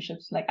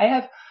relationships. Like I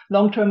have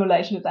long-term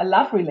relationships. I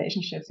love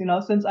relationships. You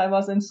know, since I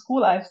was in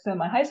school, I have still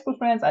my high school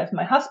friends. I have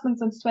my husband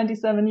since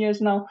 27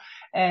 years now.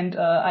 And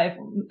I've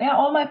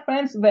all my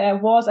friends where I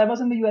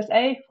was in the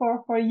USA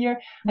for a year.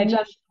 I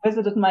just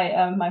visited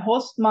my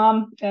host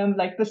mom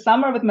like this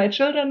summer with my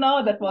children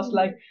now. That was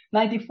like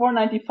 94,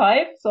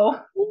 95. So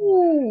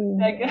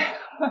like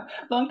a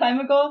long time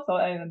ago. So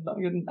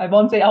I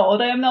won't say how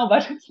old I am now,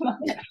 but it's not.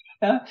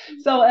 Yeah.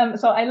 So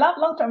I love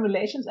long-term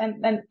relations,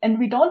 and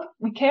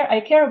I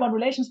care about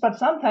relations, but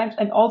sometimes,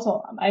 and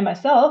also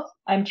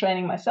I'm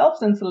training myself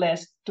since the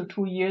last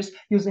 2 years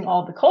using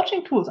all the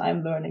coaching tools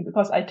I'm learning,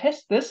 because I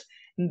test this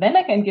and then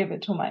I can give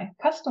it to my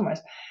customers.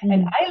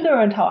 And I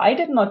learned how I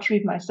did not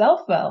treat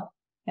myself well.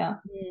 Yeah.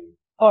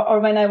 Or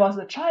when I was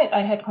a child,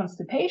 I had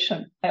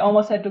constipation. I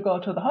almost had to go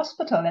to the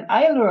hospital, and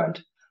I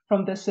learned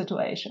from this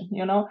situation,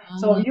 you know.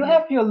 So you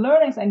have your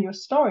learnings and your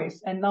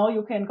stories, and now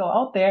you can go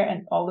out there,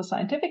 and all the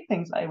scientific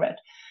things I read,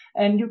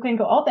 and you can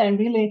go out there and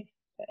really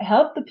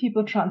help the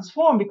people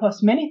transform,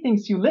 because many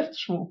things you lived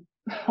through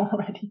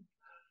already.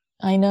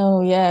 I know,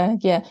 yeah.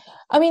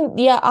 I mean,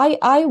 yeah,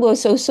 I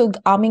was also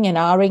umming and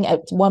ahhing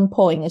at one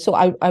point. So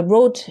I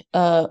wrote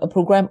a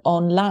program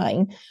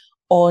online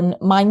on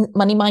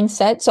money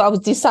mindset. So I was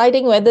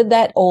deciding whether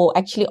that, or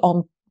actually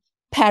on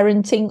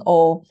parenting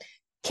or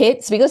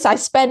kids, because I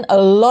spent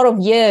a lot of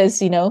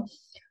years, you know,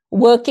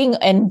 working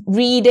and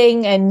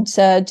reading and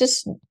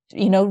just,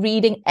 you know,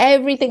 reading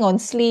everything on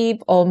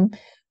sleep, on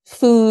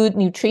food,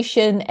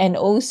 nutrition, and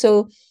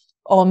also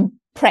on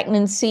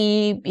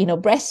pregnancy, you know,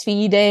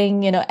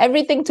 breastfeeding, you know,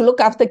 everything to look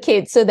after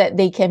kids so that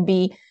they can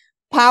be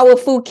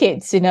powerful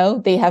kids, you know,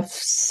 they have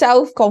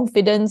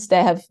self-confidence,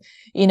 they have,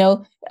 you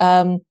know,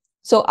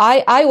 so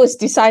I was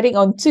deciding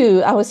on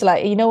two. I was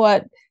like, you know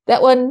what,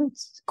 that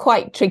one's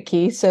quite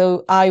tricky.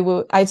 So I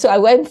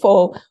went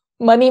for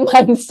money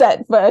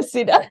mindset first,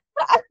 you know.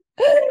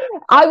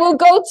 I will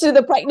go to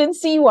the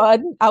pregnancy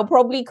one. I'll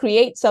probably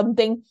create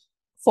something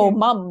for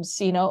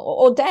mums, you know,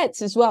 or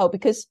dads as well,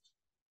 because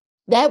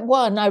that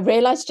one, I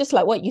realized, just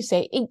like what you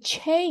say, it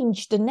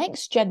changed the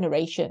next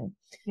generation.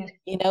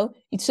 You know,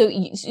 so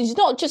it's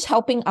not just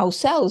helping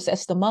ourselves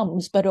as the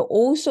mums, but it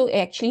also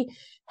actually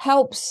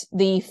helps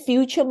the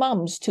future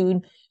mums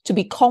to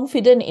be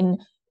confident in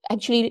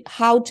actually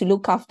how to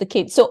look after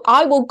kids. So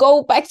I will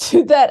go back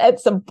to that at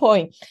some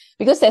point,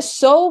 because there's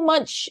so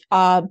much,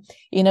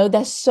 you know,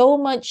 there's so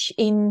much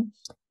in,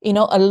 you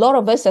know, a lot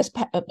of us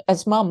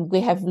as mom,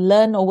 we have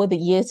learned over the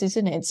years,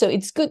 isn't it? So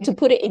it's good to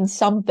put it in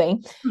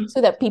something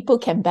so that people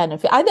can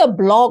benefit, either a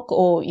blog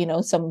or, you know,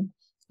 some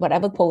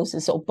whatever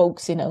posts or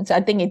books, you know. So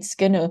I think it's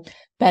going to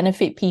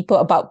benefit people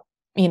about,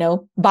 you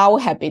know, bowel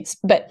habits.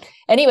 But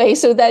anyway,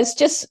 so that's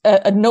just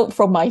a note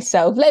from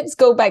myself. Let's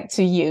go back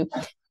to you.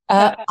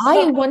 Can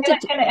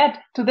I add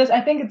to this? I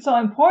think it's so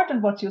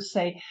important what you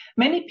say.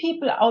 Many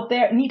people out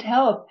there need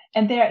help,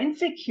 and they are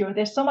insecure.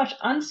 There's so much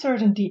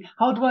uncertainty.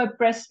 How do I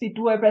breastfeed?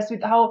 Do I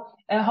breastfeed?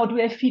 How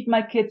do I feed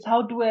my kids?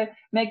 How do I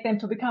make them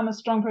to become a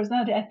strong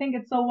personality? I think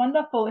it's so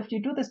wonderful if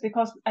you do this,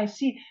 because I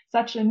see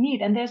such a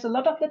need, and there's a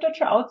lot of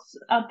literature out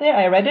there.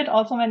 I read it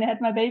also when I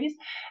had my babies,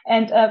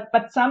 and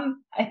but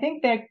some, I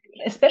think they're,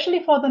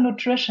 especially for the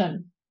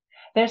nutrition,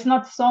 there's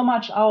not so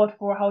much out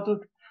for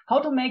how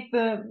to make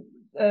the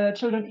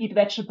children eat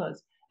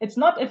vegetables. It's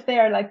not if they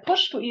are like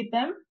pushed to eat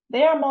them,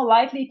 they are more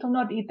likely to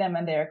not eat them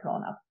when they are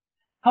grown up.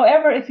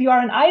 However, if you are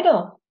an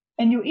idol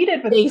and you eat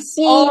it with they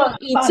see you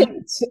eat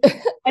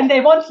it. and they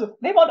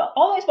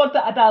always what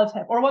the adults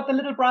have, or what the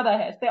little brother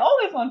has. They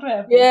always want to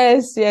have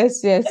this.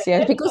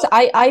 Yes. Because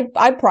I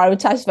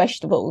prioritize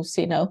vegetables,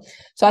 you know.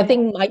 So I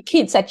think my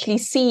kids actually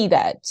see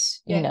that,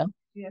 you know.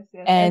 Yes.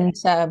 And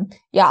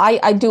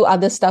I do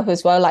other stuff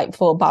as well, like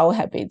for bowel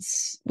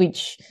habits,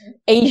 which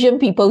Asian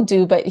people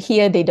do, but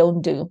here they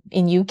don't do.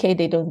 In UK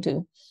they don't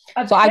do.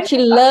 So I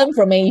actually learn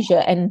from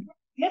Asia. And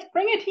yes,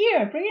 bring it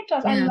here, bring it to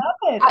us. I love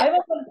it. I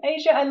was in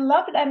Asia, I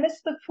love it. I miss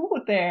the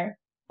food there,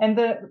 and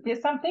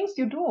there's some things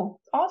you do.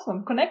 It's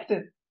awesome.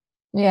 Connected.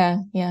 Yeah.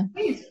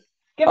 Please.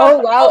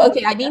 Wow.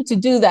 Okay, I need to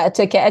do that.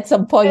 Okay, at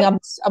some point.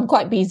 I'm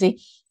quite busy.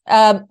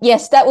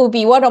 Yes, that will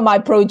be one of my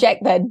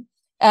project then.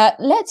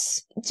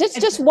 Let's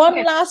just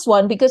one last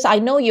one, because I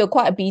know you're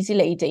quite a busy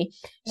lady.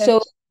 Yes.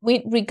 So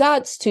with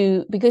regards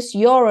to, because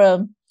you're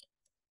a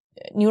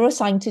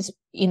neuroscientist,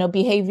 you know,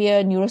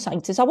 behavior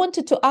neuroscientist, I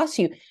wanted to ask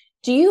you,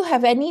 do you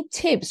have any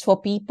tips for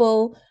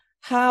people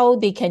how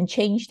they can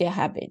change their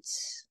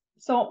habits?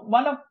 So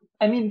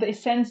I mean, the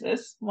essence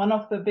is one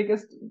of the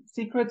biggest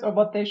secrets, or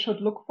what they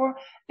should look for,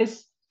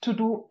 is to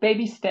do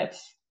baby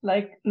steps.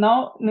 Like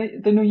now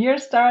the new year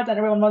starts and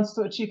everyone wants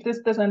to achieve this,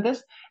 this, and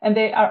this, and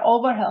they are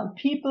overwhelmed.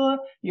 People,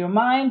 your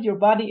mind, your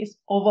body is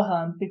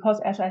overwhelmed because,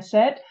 as I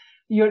said,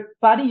 your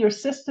body, your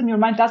system, your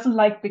mind doesn't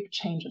like big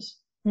changes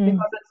because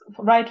it's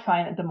right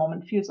fine at the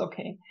moment, feels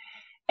okay.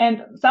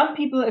 And some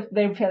people, if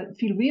they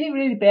feel really,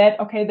 really bad,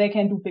 okay, they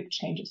can do big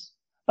changes.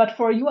 But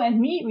for you and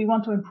me, we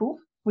want to improve.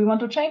 We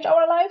want to change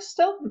our lives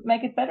still,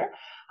 make it better.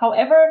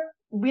 However,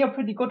 we are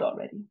pretty good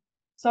already.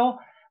 So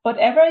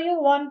whatever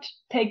you want,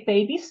 take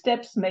baby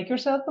steps, make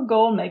yourself a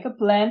goal, make a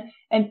plan,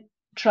 and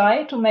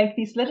try to make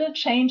these little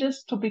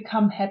changes to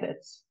become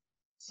habits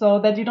so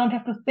that you don't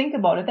have to think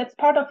about it. That's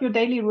part of your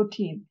daily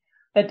routine.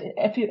 That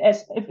if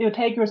you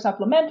take your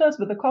supplementals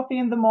with a coffee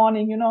in the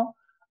morning, you know,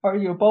 or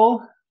your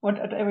bowl,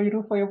 whatever you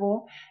do for your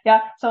bowl. Yeah,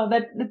 so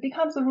that it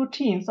becomes a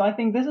routine. So I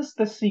think this is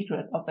the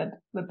secret of it,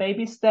 the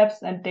baby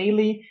steps, and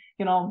daily,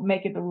 you know,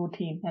 make it a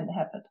routine and a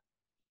habit.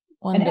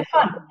 Wonderful.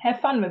 And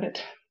have fun with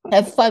it.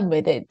 Have fun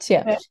with it,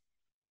 yeah.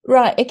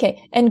 Right,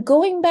 okay. And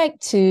going back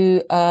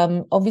to,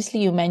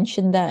 obviously you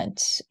mentioned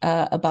that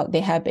about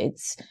the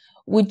habits.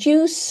 What would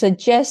you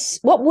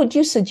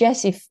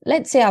suggest if,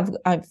 let's say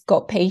I've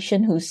got a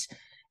patient who's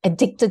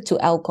addicted to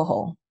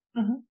alcohol?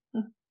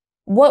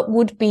 What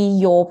would be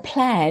your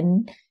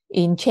plan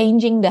in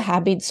changing the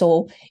habits,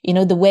 or, you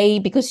know, the way,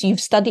 because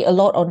you've studied a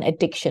lot on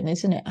addiction,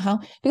 isn't it?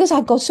 Because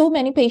I've got so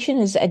many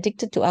patients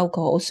addicted to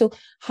alcohol. So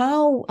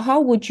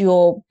how would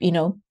your, you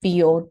know, be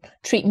your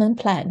treatment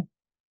plan?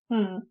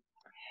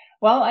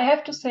 Well, I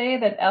have to say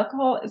that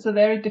alcohol is a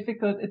very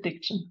difficult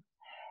addiction.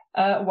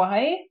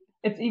 Why?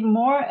 It's even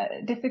more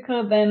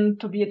difficult than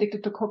to be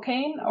addicted to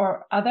cocaine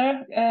or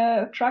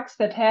other drugs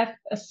that have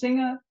a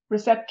single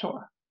receptor,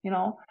 you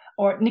know,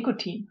 or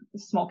nicotine,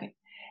 smoking.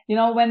 You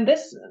know, when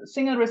this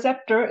single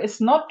receptor is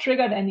not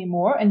triggered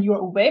anymore and you're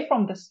away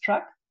from this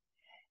drug,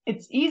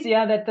 it's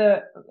easier that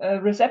the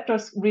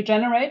receptors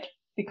regenerate,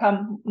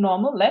 become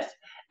normal, less,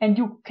 and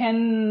you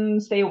can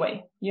stay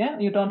away. Yeah,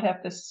 you don't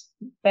have this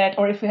bad,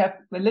 or if you have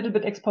a little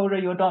bit exposure,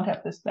 you don't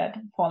have this bad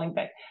falling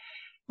back.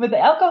 With the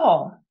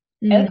alcohol,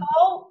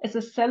 alcohol is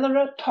a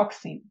cellular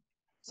toxin.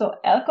 So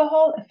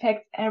alcohol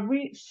affects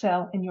every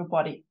cell in your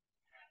body.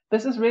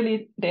 This is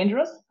really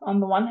dangerous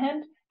on the one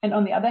hand, and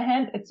on the other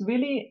hand, it's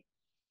really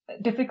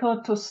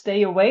difficult to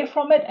stay away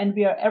from it, and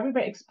we are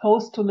everywhere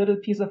exposed to little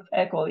piece of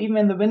alcohol. Even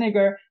in the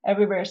vinegar,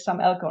 everywhere is some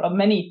alcohol, or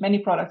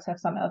many products have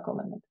some alcohol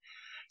in it.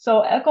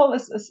 So alcohol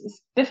is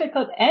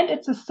difficult, and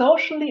it's a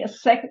socially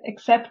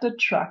accepted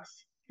drug.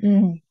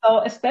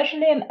 So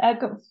especially in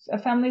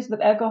families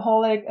with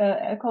alcohol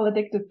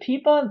addicted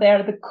people,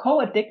 they're the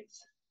co-addicts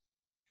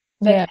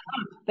that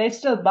help. They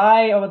still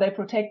buy, or they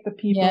protect the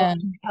people,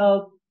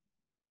 help.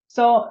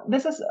 So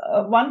this is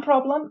one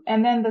problem.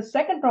 And then the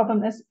second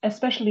problem is,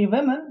 especially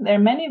women, there are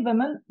many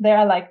women, they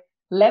are like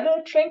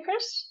level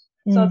drinkers.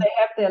 So they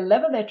have their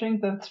level, they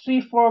drink the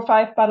 3, 4,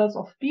 5 bottles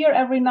of beer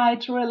every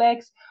night to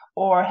relax,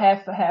 or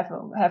have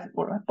a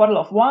bottle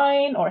of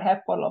wine, or have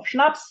a bottle of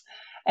schnapps,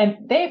 and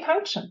they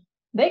function.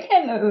 They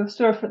can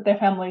serve their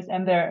families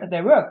and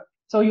their work.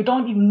 So you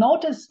don't even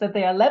notice that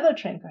they are level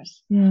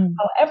drinkers.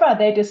 However,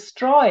 they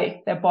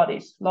destroy their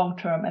bodies long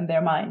term and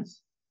their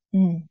minds.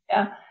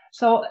 Yeah.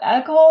 So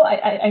alcohol,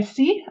 I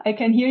see, I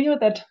can hear you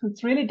that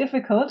it's really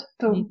difficult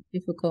to.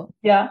 Difficult.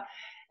 Yeah.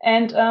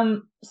 And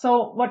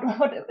so what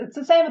it's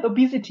the same with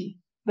obesity,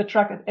 the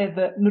drug,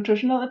 the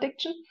nutritional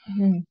addiction.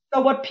 So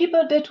what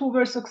people did who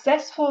were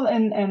successful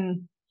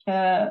in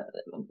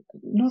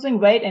losing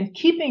weight and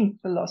keeping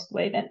the lost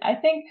weight, and I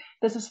think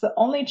this is the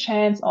only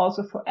chance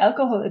also for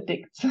alcohol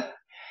addicts,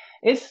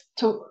 is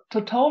to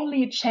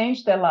totally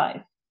change their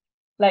life.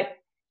 Like,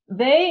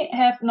 they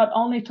have not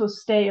only to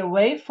stay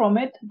away from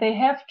it, they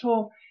have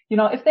to, you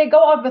know, if they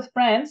go out with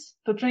friends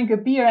to drink a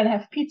beer and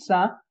have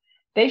pizza,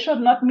 they should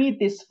not meet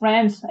these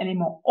friends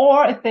anymore.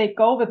 Or if they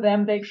go with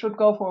them, they should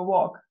go for a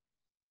walk.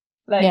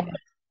 Like,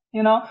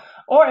 you know,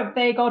 or if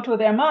they go to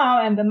their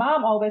mom and the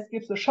mom always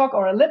gives a shock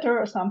or a litter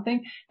or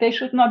something, they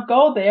should not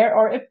go there.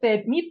 Or if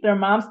they meet their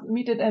moms,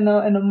 meet her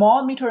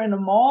in a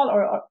mall,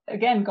 or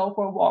again, go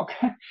for a walk.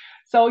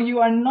 So you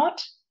are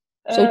not.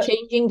 So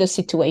changing the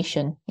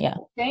situation,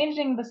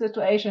 changing the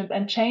situations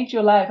and change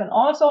your life, and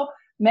also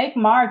make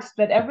marks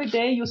that every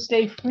day you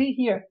stay free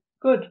here.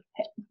 Good.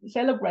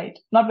 Celebrate,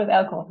 not with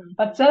alcohol,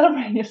 but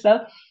celebrate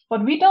yourself.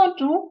 What we don't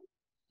do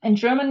in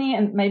Germany,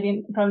 and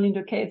maybe probably in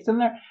the UK it's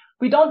similar,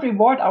 we don't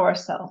reward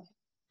ourselves.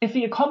 If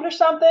we accomplish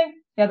something,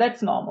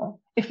 that's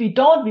normal. If we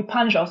don't, we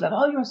punish ourselves.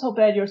 Oh, you're so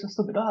bad, you're so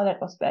stupid, oh, that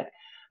was bad.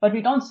 But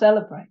we don't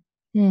celebrate.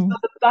 So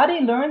the body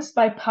learns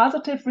by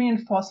positive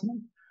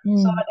reinforcement.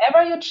 So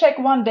whenever you check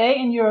one day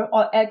in your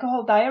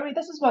alcohol diary,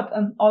 this is what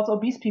also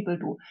obese people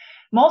do.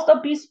 Most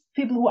obese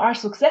people who are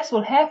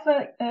successful have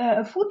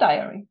a food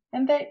diary,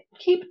 and they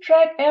keep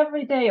track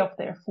every day of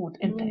their food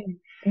intake.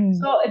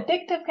 So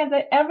addictive can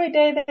say every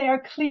day that they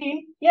are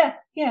clean.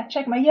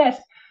 Check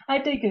I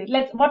take it.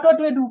 What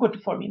do I do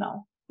good for me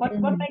now?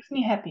 What makes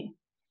me happy?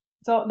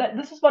 So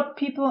this is what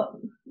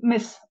people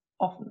miss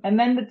often. And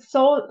then it's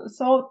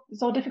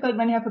so difficult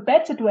when you have a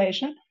bad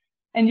situation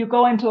and you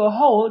go into a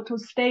hole to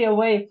stay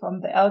away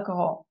from the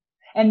alcohol.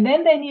 And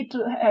then they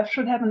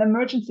should have an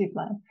emergency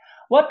plan.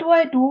 What do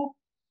I do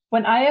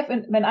when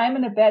I'm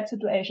in a bad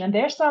situation? And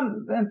there's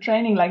some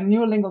training like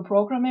neurolingual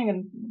programming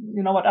and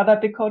you know what other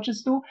big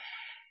coaches do.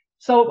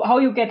 So how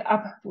you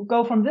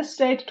go from this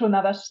state to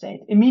another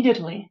state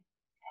immediately.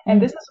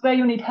 And this is where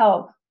you need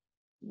help,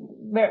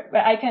 where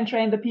I can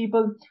train the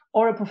people,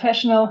 or a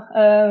professional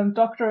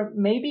doctor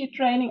maybe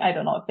training. I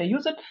don't know if they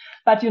use it,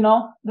 but you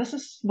know, this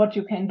is what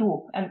you can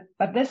do.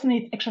 But this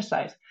needs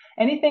exercise.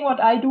 Anything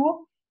what I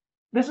do,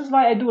 this is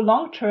why I do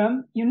long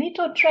term. You need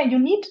to train. You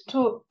need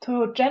to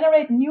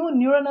generate new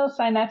neuronal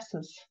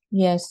synapses.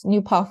 Yes,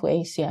 new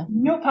pathways. Yeah,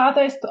 new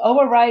pathways to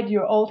override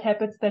your old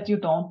habits that you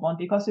don't want,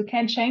 because you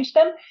can't change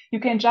them. You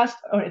can just,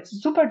 or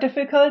it's super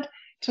difficult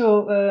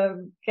to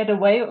get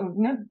away, or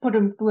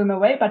do them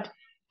away. But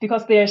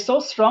because they are so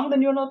strong, the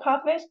neuronal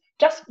pathways,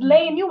 just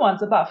lay new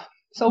ones above.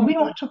 So we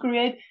want to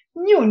create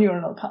new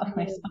neuronal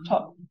pathways on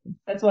top.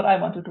 That's what I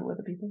want to do with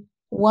the people.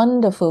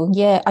 Wonderful.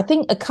 Yeah, I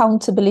think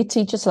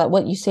accountability, just like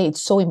what you say,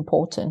 it's so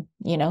important,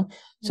 you know.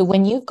 So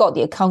when you've got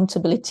the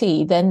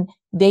accountability, then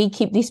they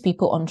keep these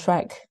people on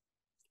track.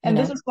 And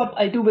this is what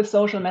I do with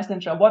social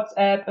messenger,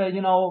 WhatsApp,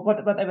 you know,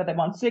 whatever they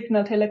want,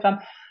 Signal, Telegram.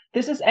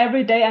 This is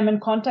every day I'm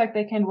in contact.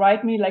 They can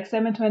write me like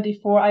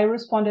 7:24. I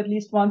respond at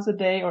least once a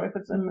day, or if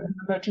it's an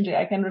emergency,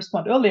 I can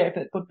respond earlier if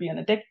it would be an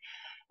addict,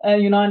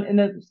 you know, in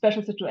a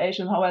special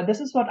situation. However, this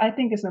is what I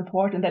think is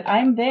important, that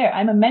I'm there.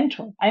 I'm a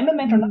mentor. I'm a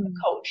mentor, not a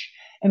coach.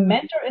 A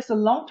mentor is a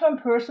long-term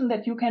person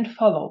that you can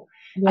follow.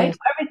 Yes. I do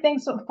everything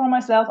for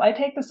myself. I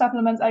take the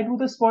supplements. I do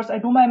the sports. I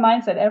do my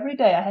mindset every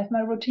day. I have my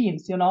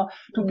routines, you know,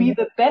 to be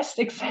the best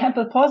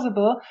example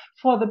possible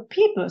for the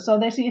people. So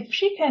they see, if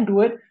she can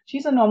do it,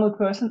 she's a normal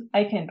person,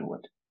 I can do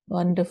it.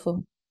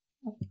 Wonderful.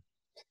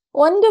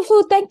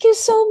 Wonderful. Thank you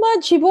so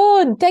much,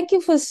 Yvonne. Thank you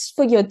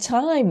for your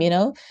time, you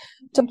know.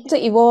 Dr.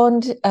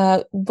 Yvonne,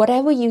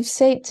 whatever you've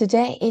said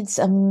today, it's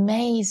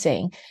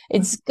amazing.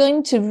 It's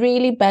going to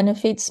really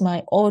benefit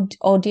my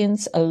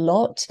audience a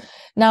lot.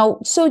 Now,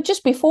 so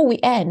just before we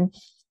end,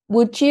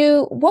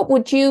 what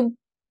would you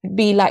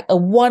be like a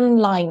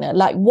one-liner,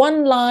 like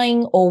one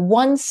line or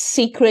one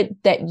secret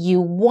that you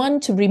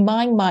want to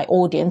remind my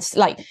audience,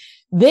 like,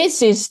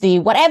 this is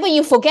whatever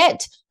you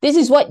forget, this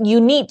is what you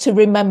need to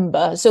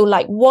remember. So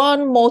like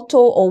one motto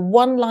or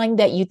one line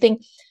that you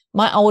think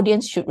my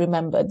audience should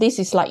remember. This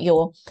is like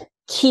your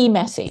key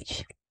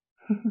message.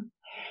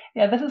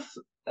 Yeah, this is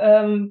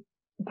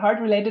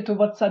part related to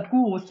what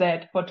Sadhguru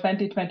said for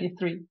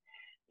 2023.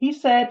 He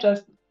said,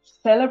 just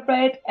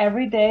celebrate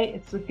every day.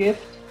 It's a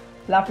gift.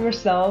 Love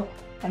yourself,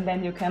 and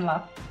then you can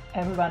love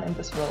everyone in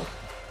this world.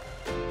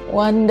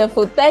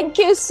 Wonderful. Thank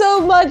you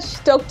so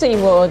much, Dr.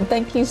 Yvonne.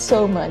 Thank you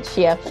so much.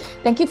 Yeah.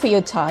 Thank you for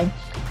your time.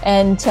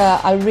 And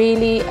I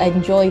really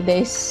enjoy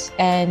this.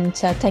 And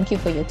thank you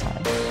for your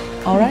time.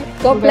 All right.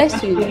 God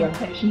bless you.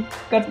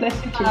 God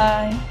bless you too.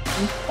 Bye.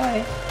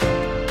 Bye.